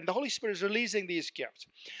are operating. The Holy Spirit is releasing these gifts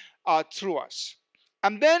through us.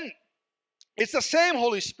 And then it's the same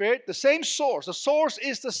Holy Spirit, the same source. The source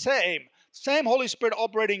is the same. Same Holy Spirit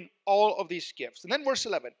operating all of these gifts. And then verse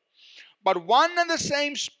 11. But one and the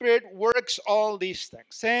same Spirit works all these things.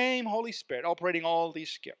 Same Holy Spirit operating all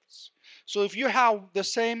these gifts. So if you have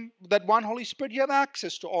that one Holy Spirit, you have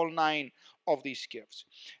access to all 9 of these gifts.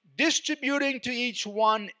 Distributing to each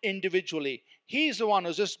one individually. He's the one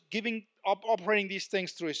who's just operating these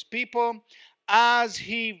things through his people as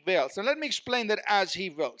he wills. And let me explain that as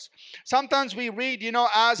he wills. Sometimes we read,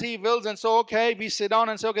 as he wills, and so, okay, we sit down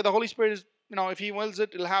and say, okay, the Holy Spirit is, if he wills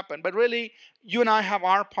it, it'll happen. But really, you and I have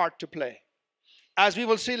our part to play. As we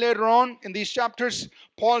will see later on in these chapters,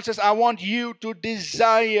 Paul says, I want you to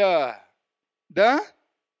desire the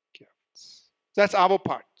gifts. That's our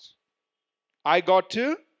part. I got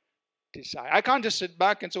to desire. I can't just sit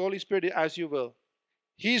back and say, Holy Spirit, as you will.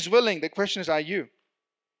 He's willing. The question is, are you?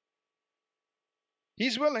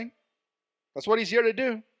 He's willing. That's what he's here to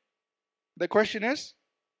do. The question is,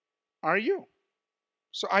 are you?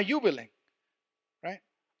 So are you willing? Right?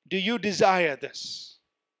 Do you desire this?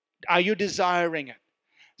 Are you desiring it?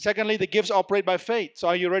 Secondly, the gifts operate by faith. So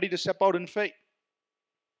are you ready to step out in faith?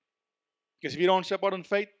 Because if you don't step out in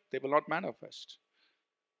faith, they will not manifest.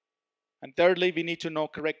 And thirdly, we need to know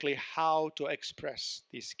correctly how to express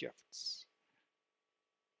these gifts.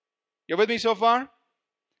 You with me so far?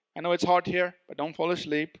 I know it's hot here, but don't fall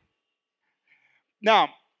asleep. Now,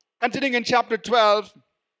 continuing in chapter 12,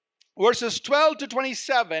 verses 12 to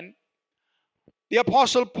 27, the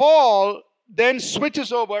Apostle Paul then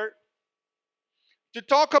switches over to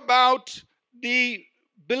talk about the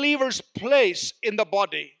believer's place in the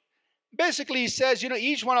body. Basically, he says,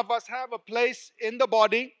 each one of us have a place in the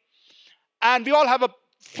body, and we all have a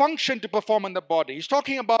function to perform in the body. He's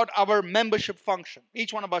talking about our membership function.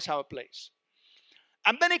 Each one of us have a place.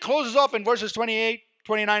 And then he closes off in verses 28,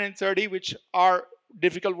 29, and 30, which are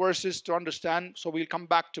difficult verses to understand, so we'll come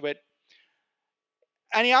back to it.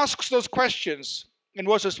 And he asks those questions in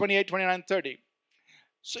verses 28, 29, and 30.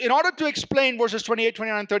 So in order to explain verses 28,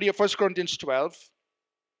 29, and 30 of 1 Corinthians 12,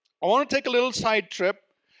 I want to take a little side trip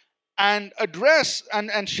and address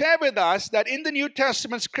and share with us that in the New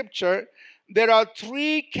Testament scripture, there are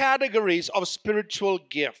 3 categories of spiritual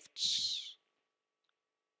gifts.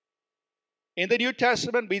 In the New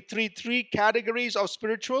Testament, we see 3 categories of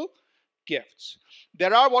spiritual gifts.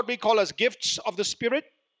 There are what we call as gifts of the Spirit.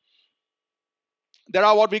 There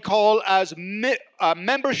are what we call as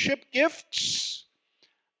membership gifts.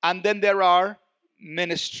 And then there are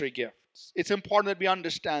ministry gifts. It's important that we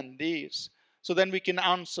understand these. So then we can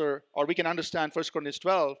answer, or we can understand 1 Corinthians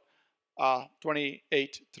 12,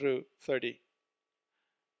 28 through 30.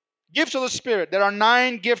 Gifts of the Spirit. There are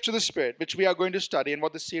 9 gifts of the Spirit, which we are going to study and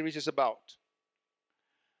what the series is about.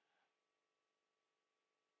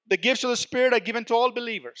 The gifts of the Spirit are given to all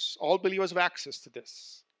believers. All believers have access to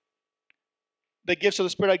this. The gifts of the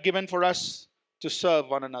Spirit are given for us to serve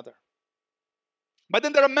one another. But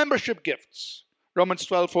then there are membership gifts. Romans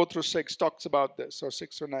 12, 4 through 6 talks about this, or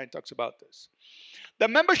 6 through 9 talks about this. The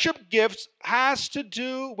membership gifts has to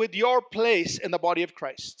do with your place in the body of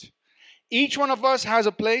Christ. Each one of us has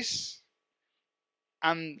a place.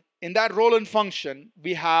 And in that role and function,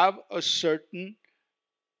 we have a certain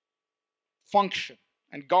function.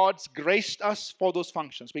 And God's graced us for those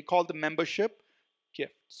functions. We call them membership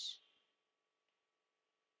gifts.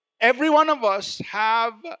 Every one of us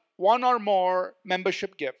have one or more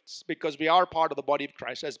membership gifts because we are part of the body of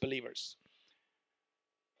Christ as believers.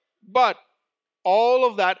 But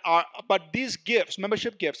these gifts,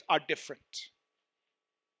 membership gifts, are different.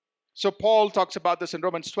 So Paul talks about this in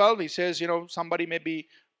Romans 12. He says, somebody may be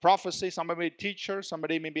prophecy, somebody may be a teacher,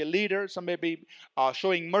 somebody may be a leader, somebody may be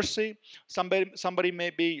showing mercy, somebody may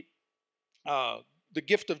be the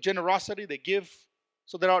gift of generosity, they give.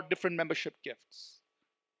 So there are different membership gifts.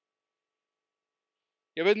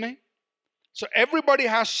 You with me? So everybody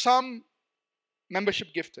has some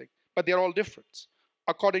membership gifting, but they're all different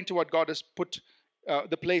according to what God has put,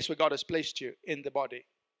 the place where God has placed you in the body.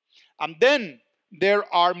 And then there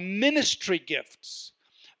are ministry gifts.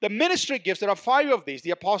 The ministry gifts, there are 5 of these: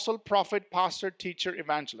 the apostle, prophet, pastor, teacher,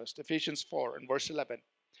 evangelist. Ephesians 4 and verse 11.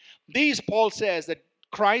 These, Paul says, that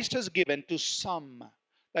Christ has given to some.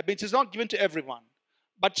 That means it's not given to everyone.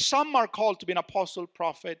 But some are called to be an apostle,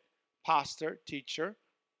 prophet, pastor, teacher,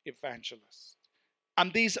 evangelist.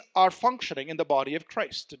 And these are functioning in the body of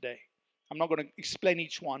Christ today. I'm not going to explain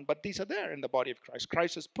each one, but these are there in the body of Christ.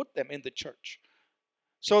 Christ has put them in the church.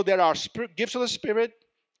 So there are gifts of the Spirit,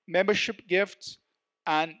 membership gifts,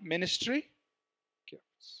 and ministry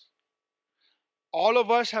gifts. All of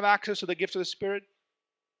us have access to the gifts of the Spirit.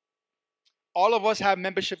 All of us have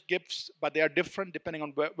membership gifts, but they are different depending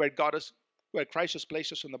on where Christ has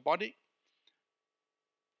placed us in the body.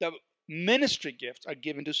 The ministry gifts are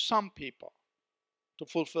given to some people to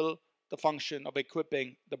fulfill the function of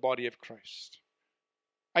equipping the body of Christ.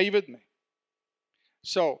 Are you with me?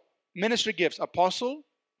 So, ministry gifts: apostle,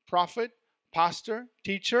 prophet, pastor,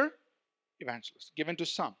 teacher, evangelist, given to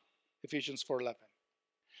some. Ephesians 4:11.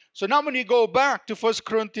 So now when you go back to 1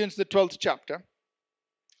 Corinthians, the 12th chapter,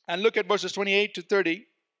 and look at verses 28 to 30,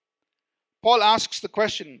 Paul asks the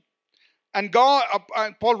question, and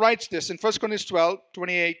Paul writes this in 1 Corinthians 12,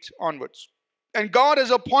 28 onwards. And God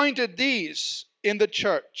has appointed these in the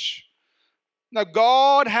church. Now,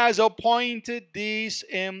 God has appointed these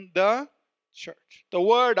in the church. The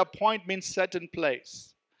word appoint means set in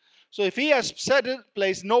place. So if he has set in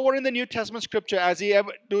place, nowhere in the New Testament scripture does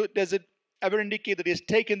it ever indicate that he has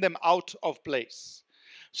taken them out of place.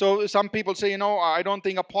 So some people say, I don't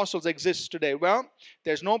think apostles exist today. Well,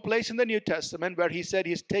 there's no place in the New Testament where he said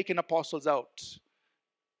he's taken apostles out.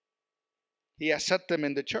 He has set them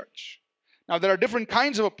in the church. Now, there are different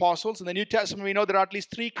kinds of apostles. In the New Testament, we know there are at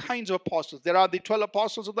least 3 kinds of apostles. There are the 12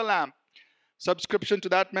 apostles of the Lamb. Subscription to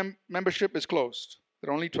that membership is closed.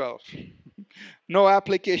 There are only 12. No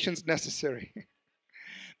applications necessary.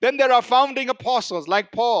 Then there are founding apostles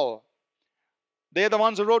like Paul. They're the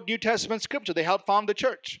ones who wrote New Testament scripture. They helped found the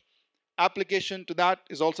church. Application to that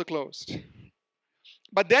is also closed.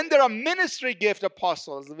 But then there are ministry gift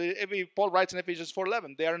apostles. Paul writes in Ephesians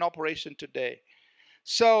 4:11. They are in operation today.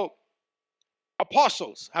 So,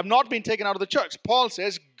 apostles have not been taken out of the church. Paul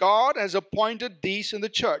says God has appointed these in the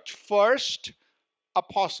church. First,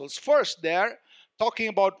 apostles. First, they're talking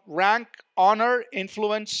about rank, honor,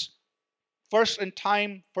 influence, first in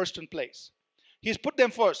time, first in place. He's put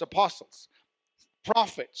them first: apostles,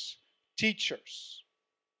 prophets, teachers.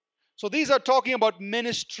 So these are talking about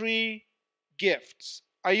ministry gifts.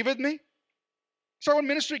 Are you with me? So about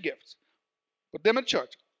ministry gifts. Put them in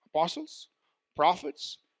church: apostles,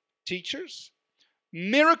 prophets, teachers.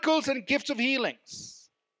 Miracles and gifts of healings.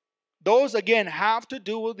 Those again have to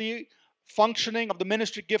do with the functioning of the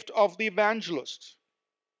ministry gift of the evangelist.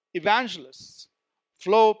 Evangelists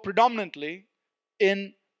flow predominantly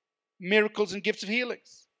in miracles and gifts of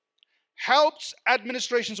healings. Helps,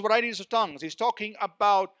 administrations, varieties of tongues. He's talking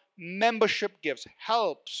about membership gifts.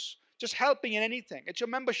 Helps, just helping in anything. It's your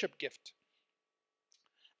membership gift.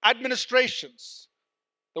 Administrations.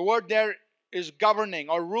 The word there is governing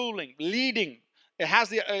or ruling, leading. It has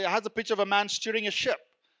the picture of a man steering a ship.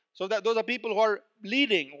 So that those are people who are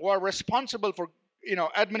leading, who are responsible for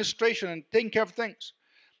administration and taking care of things.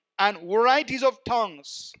 And varieties of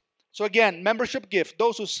tongues. So again, membership gift.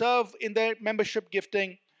 Those who serve in their membership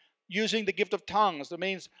gifting using the gift of tongues. That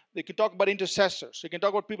means they can talk about intercessors. You can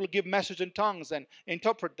talk about people who give message in tongues and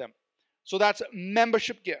interpret them. So that's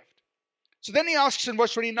membership gift. So then he asks in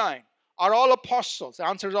verse 29, are all apostles? The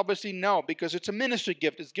answer is obviously no, because it's a ministry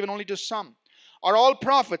gift. It's given only to some. Are all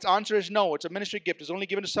prophets? Answer is no. It's a ministry gift. It's only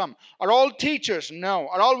given to some. Are all teachers? No.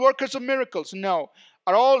 Are all workers of miracles? No.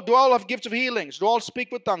 Do all have gifts of healings? Do all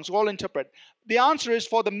speak with tongues? Do all interpret? The answer is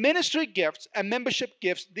for the ministry gifts and membership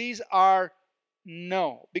gifts, these are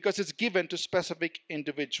No, because it's given to specific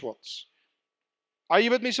individuals. Are you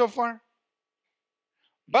with me so far?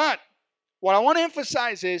 But what I want to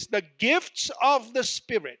emphasize is the gifts of the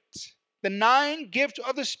Spirit, the 9 gifts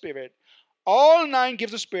of the Spirit, all 9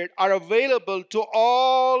 gifts of the Spirit are available to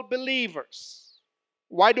all believers.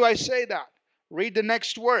 Why do I say that? Read the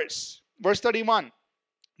next verse, verse 31.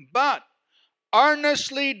 But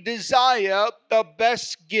earnestly desire the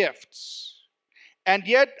best gifts, and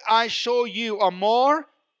yet I show you a more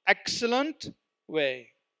excellent way.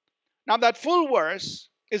 Now that full verse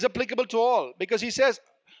is applicable to all, because he says,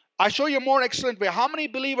 I show you a more excellent way. How many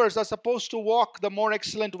believers are supposed to walk the more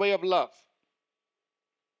excellent way of love?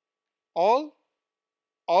 All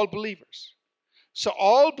believers. So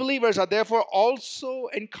all believers are therefore also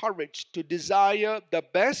encouraged to desire the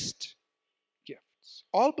best gifts.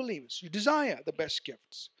 All believers, you desire the best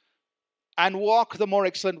gifts and walk the more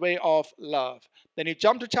excellent way of love. Then you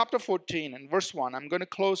jump to chapter 14 and verse 1. I'm going to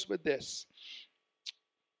close with this.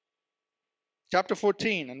 Chapter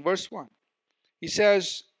 14 and verse 1. He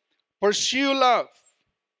says, pursue love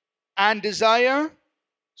and desire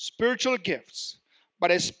spiritual gifts,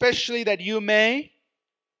 but especially that you may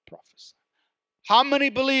prophesy. How many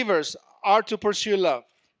believers are to pursue love?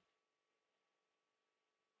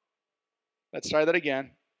 Let's try that again.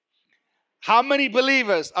 How many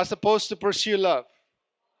believers are supposed to pursue love?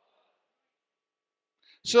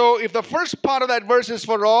 So if the first part of that verse is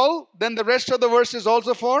for all, then the rest of the verse is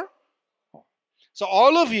also for all. So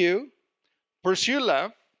all of you pursue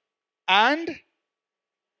love and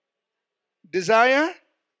desire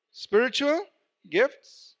spiritual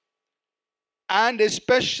gifts, and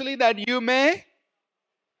especially that you may.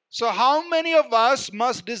 So how many of us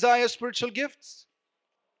must desire spiritual gifts?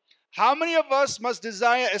 How many of us must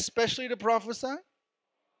desire especially to prophesy?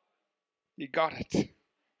 You got it.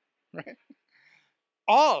 Right?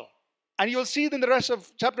 All. And you'll see it in the rest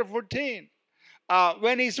of chapter 14.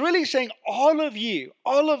 When he's really saying all of you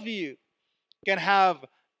can have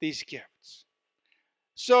these gifts.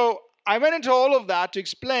 So I went into all of that to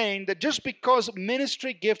explain that just because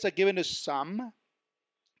ministry gifts are given to some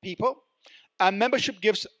people, and membership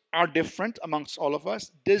gifts are different amongst all of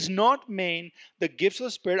us, does not mean the gifts of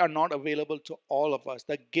the Spirit are not available to all of us.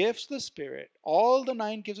 The gifts of the Spirit, all the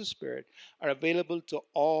 9 gifts of the Spirit, are available to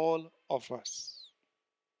all of us.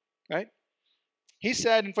 Right? He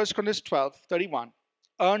said in 1 Corinthians 12:31,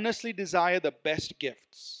 earnestly desire the best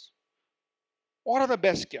gifts. What are the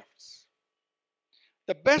best gifts?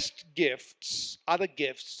 The best gifts are the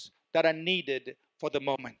gifts that are needed for the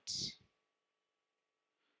moment.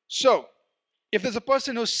 So, if there's a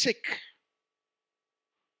person who's sick,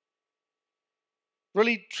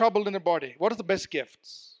 really troubled in the body, what are the best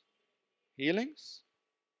gifts? Healings,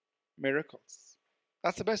 miracles.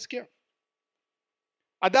 That's the best gift.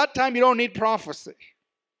 At that time, you don't need prophecy.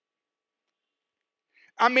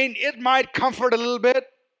 I mean, it might comfort a little bit,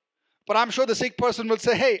 but I'm sure the sick person will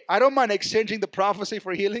say, hey, I don't mind exchanging the prophecy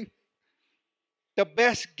for healing. The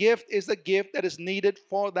best gift is the gift that is needed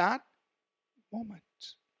for that moment.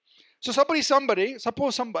 So suppose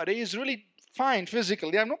somebody is really fine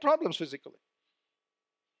physically. They have no problems physically.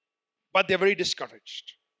 But they're very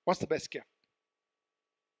discouraged. What's the best gift?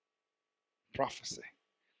 Prophecy.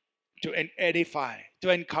 To edify, to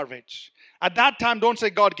encourage. At that time, don't say,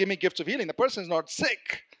 God, give me gifts of healing. The person is not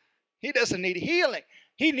sick. He doesn't need healing.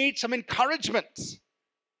 He needs some encouragement.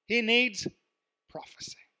 He needs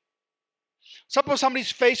prophecy. Suppose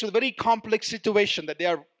somebody's faced with a very complex situation that they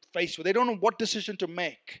are faced with. They don't know what decision to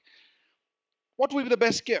make. What will be the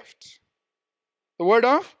best gift? The word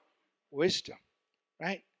of wisdom,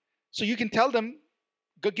 right? So you can tell them,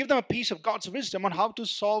 give them a piece of God's wisdom on how to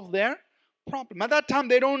solve their problem. At that time,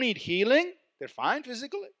 they don't need healing. They're fine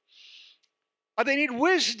physically. But they need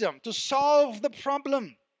wisdom to solve the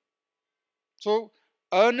problem. So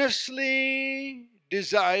earnestly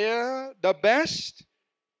desire the best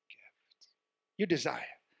gift. You desire.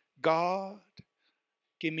 God,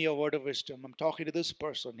 give me a word of wisdom. I'm talking to this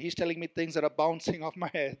person. He's telling me things that are bouncing off my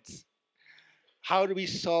head. How do we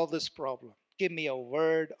solve this problem? Give me a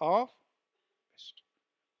word of wisdom.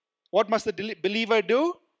 What must the believer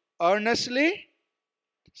do? Earnestly.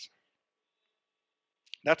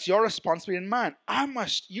 That's your responsibility and mine.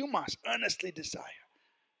 You must earnestly desire.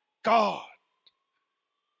 God,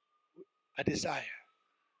 a desire.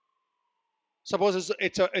 Suppose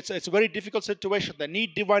it's a very difficult situation. They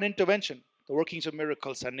need divine intervention. The workings of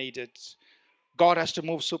miracles are needed. God has to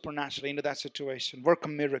move supernaturally into that situation. Work a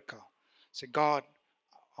miracle. Say, God,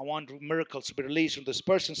 I want miracles to be released in this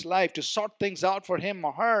person's life to sort things out for him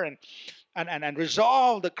or her and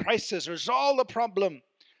resolve the crisis, resolve the problem.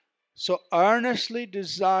 So earnestly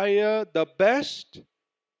desire the best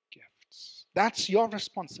gifts. That's your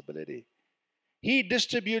responsibility. He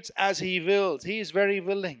distributes as He wills. He is very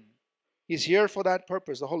willing. He's here for that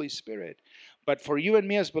purpose, the Holy Spirit. But for you and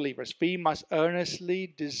me as believers, we must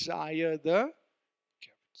earnestly desire the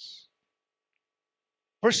gifts.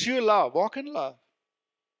 Pursue love, walk in love,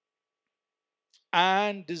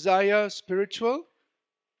 and desire spiritual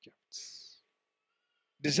gifts.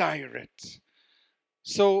 Desire it.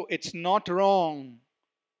 So it's not wrong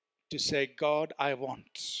to say, God, I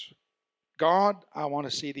want. God, I want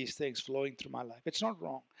to see these things flowing through my life. It's not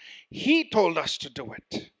wrong. He told us to do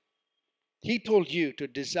it. He told you to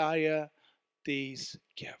desire these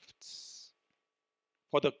gifts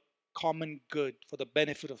for the common good, for the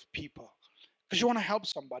benefit of people. Because you want to help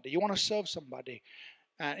somebody, you want to serve somebody.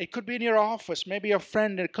 It could be in your office. Maybe a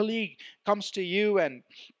friend, a colleague comes to you and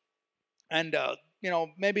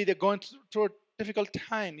maybe they're going through a difficult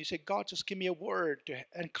time. You say, God, just give me a word to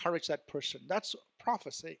encourage that person. That's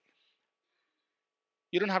prophecy.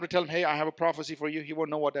 You don't have to tell him, hey, I have a prophecy for you. He won't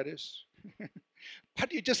know what that is.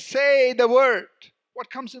 But you just say the word. What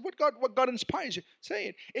God inspires you, say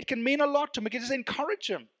it. It can mean a lot to him. It can just encourage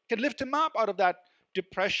him. It can lift him up out of that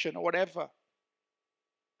depression or whatever.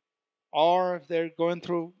 Or if they're going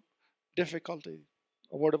through difficulty,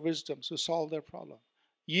 a word of wisdom to solve their problem.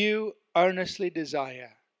 You earnestly desire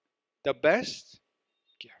the best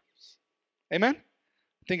gifts. Amen?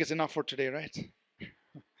 I think it's enough for today, right?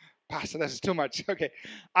 Pastor, that's too much. Okay.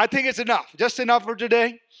 I think it's enough. Just enough for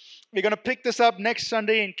today. We're going to pick this up next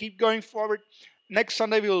Sunday and keep going forward. Next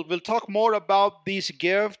Sunday, we'll talk more about these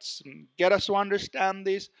gifts and get us to understand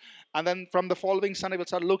these. And then from the following Sunday, we'll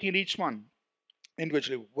start looking at each one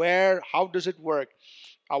individually. How does it work?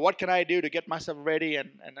 What can I do to get myself ready? And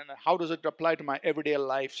how does it apply to my everyday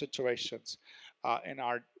life situations in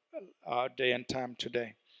our day and time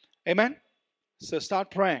today? Amen? So start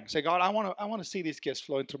praying. Say, God, I want to see these gifts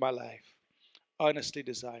flowing through my life. Earnestly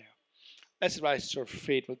desire. Let's rise to our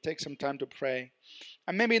feet. We'll take some time to pray.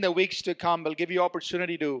 And maybe in the weeks to come, we'll give you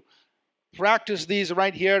opportunity to practice these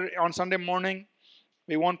right here on Sunday morning.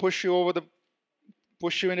 We won't push you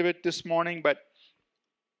into it this morning, but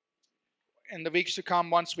in the weeks to come,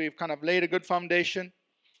 once we've kind of laid a good foundation,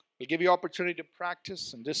 we'll give you opportunity to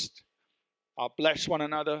practice and just bless one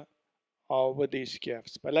another with these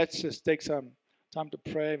gifts. But let's just take some time to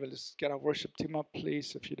pray. We'll just get our worship team up,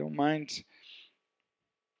 please, if you don't mind.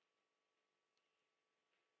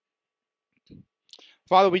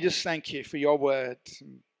 Father, we just thank you for your word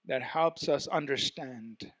that helps us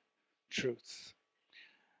understand truth.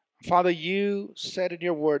 Father, you said in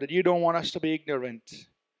your word that you don't want us to be ignorant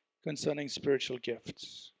concerning spiritual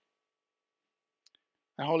gifts.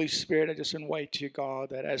 And Holy Spirit, I just invite you, God,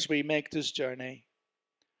 that as we make this journey,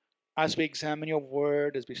 as we examine your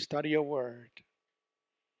word, as we study your word,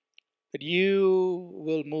 that you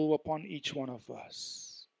will move upon each one of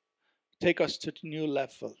us. Take us to new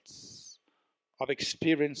levels of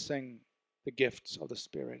experiencing the gifts of the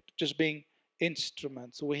Spirit, just being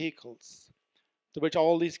instruments, vehicles, to which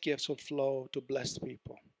all these gifts will flow to bless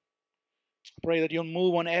people. Pray that you'll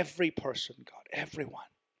move on every person, God, everyone,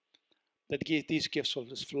 that these gifts will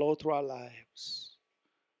just flow through our lives.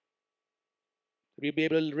 We'll be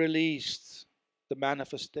able to release the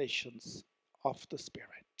manifestations of the Spirit.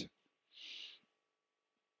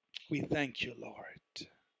 We thank you, Lord.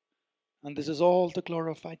 And this is all to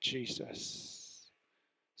glorify Jesus.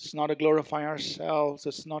 It's not to glorify ourselves.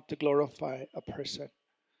 It's not to glorify a person,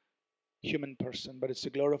 human person, but it's to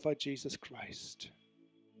glorify Jesus Christ.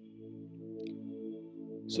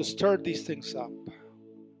 So stir these things up.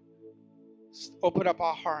 Open up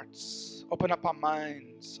our hearts. Open up our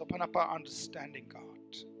minds. Open up our understanding, God,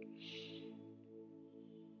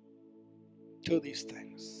 to these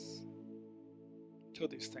things. To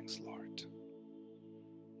these things, Lord.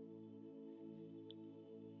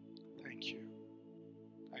 Thank you.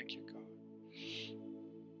 Thank you, God.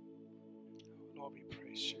 Lord, we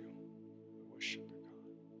praise you. We worship you, God.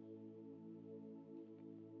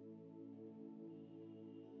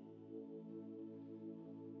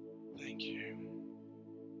 Thank you.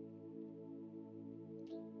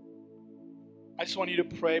 I just want you to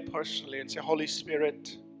pray personally and say, Holy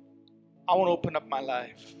Spirit, I want to open up my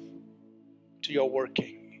life to your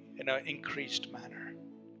working in an increased manner.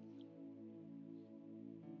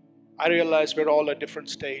 I realize we're all at different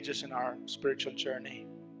stages in our spiritual journey.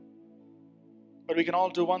 But we can all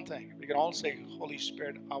do one thing. We can all say, Holy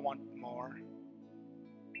Spirit, I want more.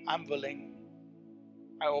 I'm willing.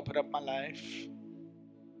 I open up my life.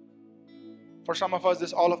 For some of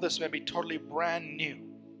us, all of this may be totally brand new.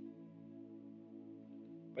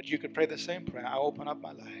 But you can pray the same prayer. I open up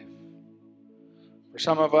my life. For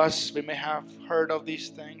some of us, we may have heard of these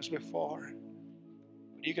things before,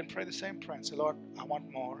 but you can pray the same prayer and say, Lord, I want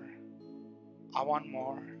more. I want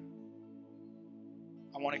more.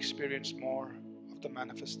 I want to experience more of the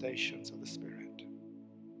manifestations of the Spirit.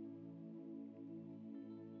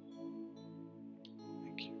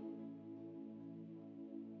 Thank you.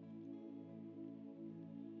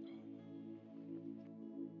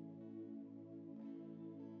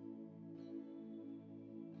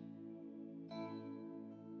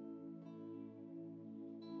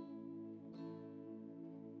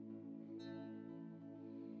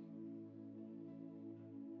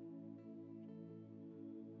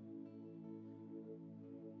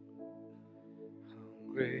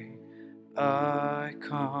 Hungry, I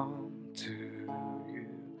come to you,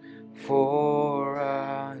 for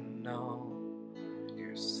I know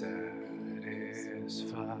you're satisfied.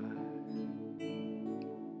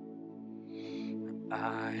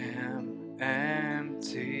 I am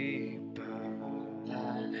empty, but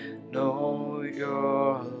I know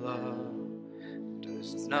your love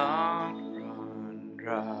does not run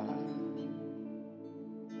dry.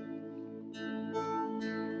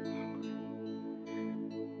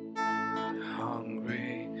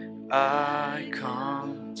 Hungry, I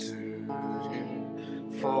come to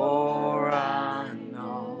you, for I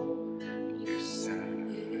know you're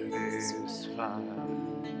satisfied.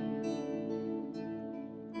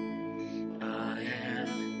 I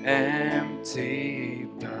am empty,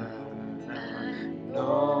 but I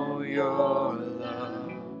know your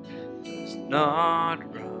love does not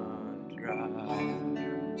run dry.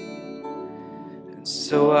 And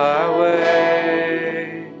so I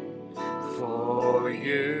wait for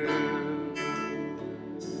you.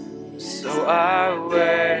 So I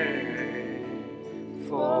wait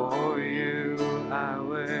for you. I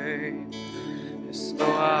wait. So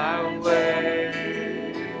I wait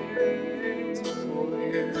for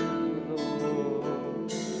you,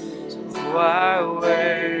 Lord. So I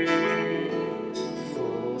wait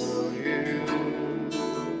for you.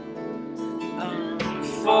 I'm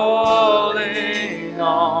falling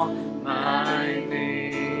on my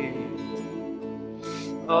knees,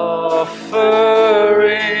 offering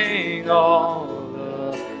all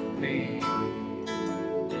of me.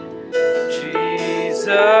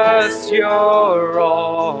 Jesus, you're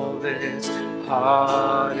all this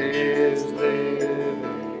heart is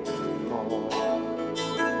living for.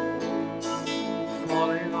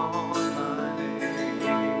 Falling on my knees,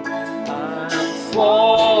 I'm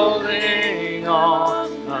falling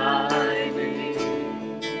on my knees,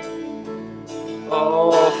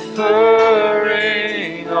 offering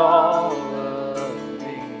all of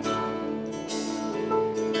me.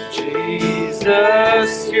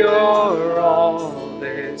 Jesus, you're all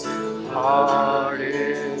this heart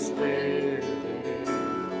is living.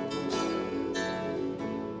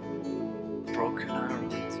 Broken I run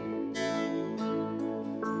to,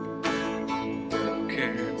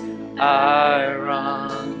 broken I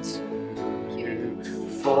run to you,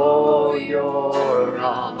 for your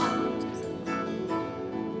arms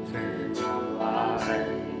very wide.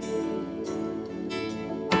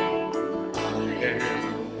 I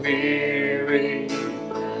am weary,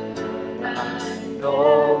 but I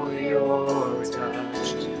know your touch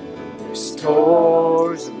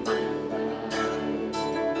restores my life.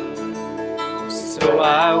 So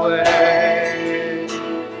I wait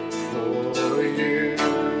for you,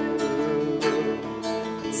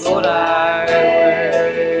 Lord. I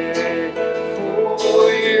wait for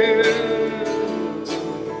you.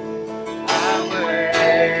 I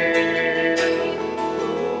wait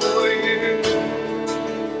for you.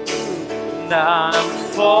 And I'm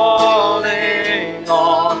falling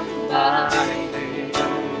on my knees,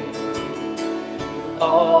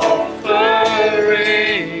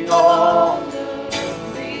 offering all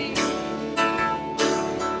of me.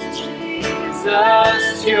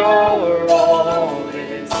 Jesus, you're all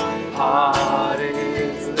this heart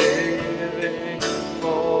is living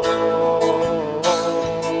for.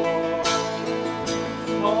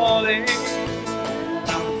 Falling,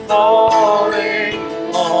 I'm falling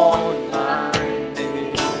on my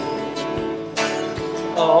knees,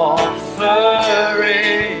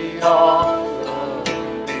 offering all of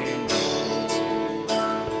me.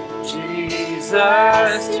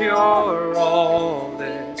 Jesus, you're all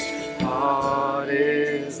this heart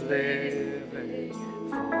is living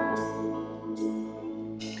for.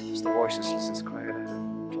 As the voices, let's just cry it out.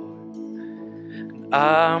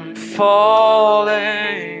 I'm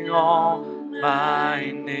falling on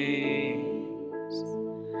my knees,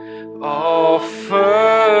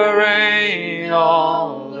 offering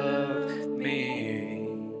all of me.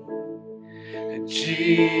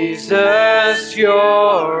 Jesus,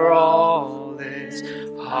 you're all this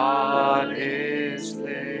heart is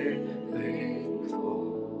living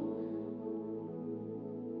for.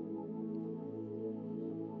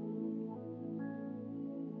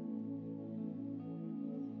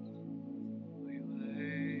 We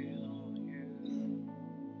wait on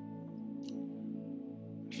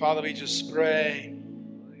you. Father, we just pray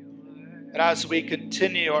that as we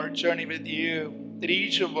continue our journey with you, that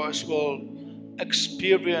each of us will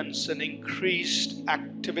experience an increased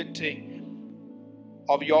activity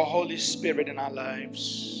of your Holy Spirit in our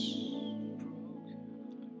lives.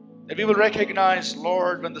 That we will recognize,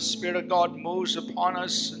 Lord, when the Spirit of God moves upon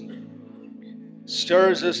us and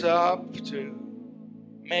stirs us up to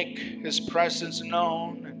make His presence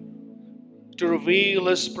known and to reveal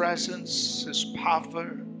His presence, His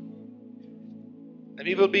power, that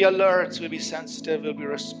we will be alert, we'll be sensitive, we'll be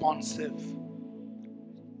responsive.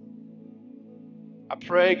 I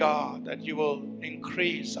pray, God, that you will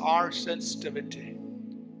increase our sensitivity,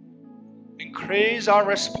 increase our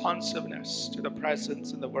responsiveness to the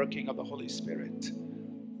presence and the working of the Holy Spirit.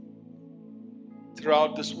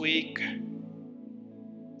 Throughout this week,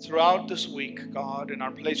 God, in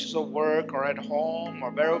our places of work or at home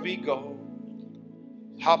or wherever we go,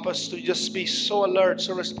 help us to just be so alert,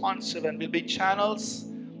 so responsive, and we'll be channels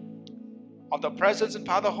of the presence and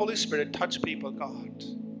power of the Holy Spirit. Touch people, God,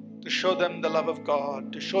 to show them the love of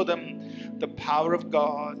God, to show them the power of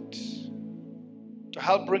God, to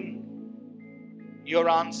help bring your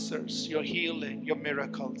answers, your healing, your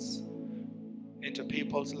miracles into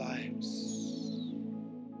people's lives.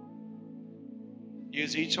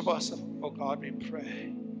 Use each of us, oh God, we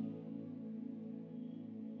pray.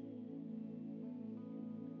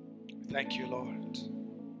 Thank you, Lord.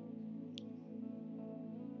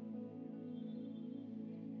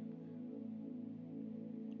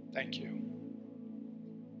 Thank you.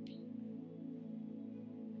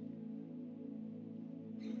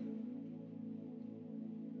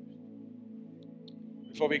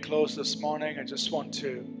 Before we close this morning, I just want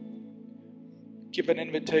to give an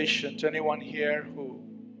invitation to anyone here who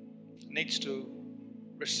needs to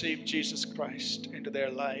receive Jesus Christ into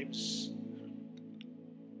their lives.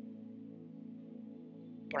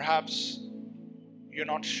 Perhaps you're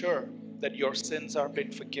not sure that your sins are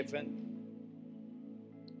been forgiven.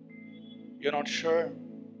 You're not sure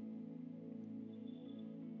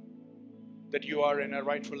that you are in a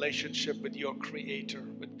right relationship with your Creator,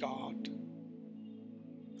 with God.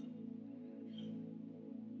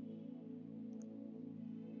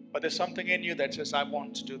 But there's something in you that says, I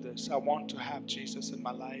want to do this. I want to have Jesus in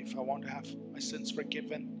my life. I want to have my sins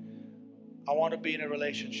forgiven. I want to be in a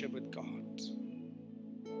relationship with God.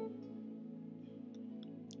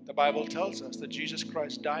 The Bible tells us that Jesus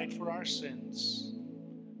Christ died for our sins.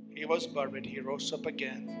 He was buried. He rose up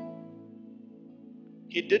again.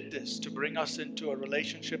 He did this to bring us into a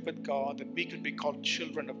relationship with God, that we could be called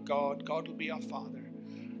children of God. God will be our Father,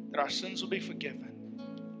 that our sins will be forgiven.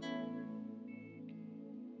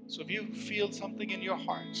 So if you feel something in your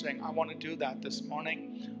heart saying, I want to do that this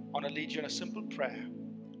morning, I want to lead you in a simple prayer.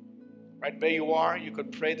 Right where you are, you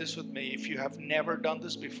could pray this with me. If you have never done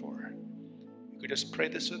this before, you could just pray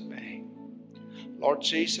this with me. Lord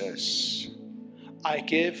Jesus, I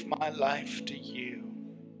give my life to you.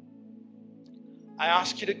 I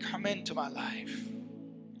ask you to come into my life.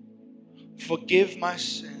 Forgive my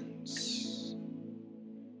sins.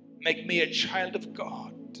 Make me a child of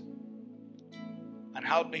God. And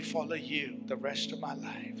help me follow you the rest of my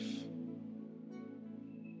life.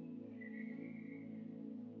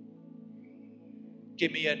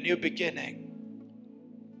 Give me a new beginning.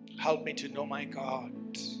 Help me to know my God.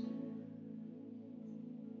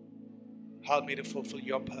 Help me to fulfill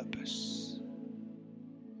your purpose.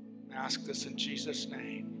 I ask this in Jesus'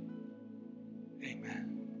 name.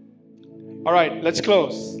 Amen. All right, let's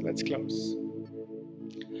close. Let's close.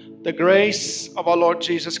 The grace of our Lord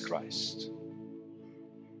Jesus Christ,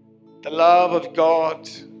 the love of God,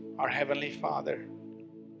 our Heavenly Father,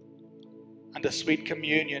 and the sweet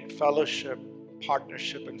communion, fellowship,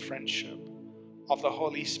 partnership, and friendship of the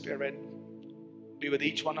Holy Spirit be with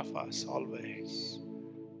each one of us always.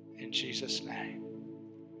 In Jesus' name,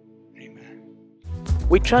 amen.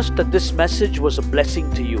 We trust that this message was a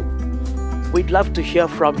blessing to you. We'd love to hear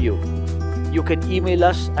from you. You can email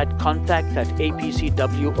us at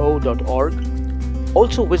contact@apcwo.org.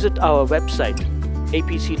 Also visit our website,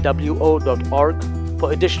 apcwo.org,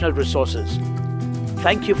 for additional resources.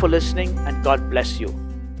 Thank you for listening, and God bless you.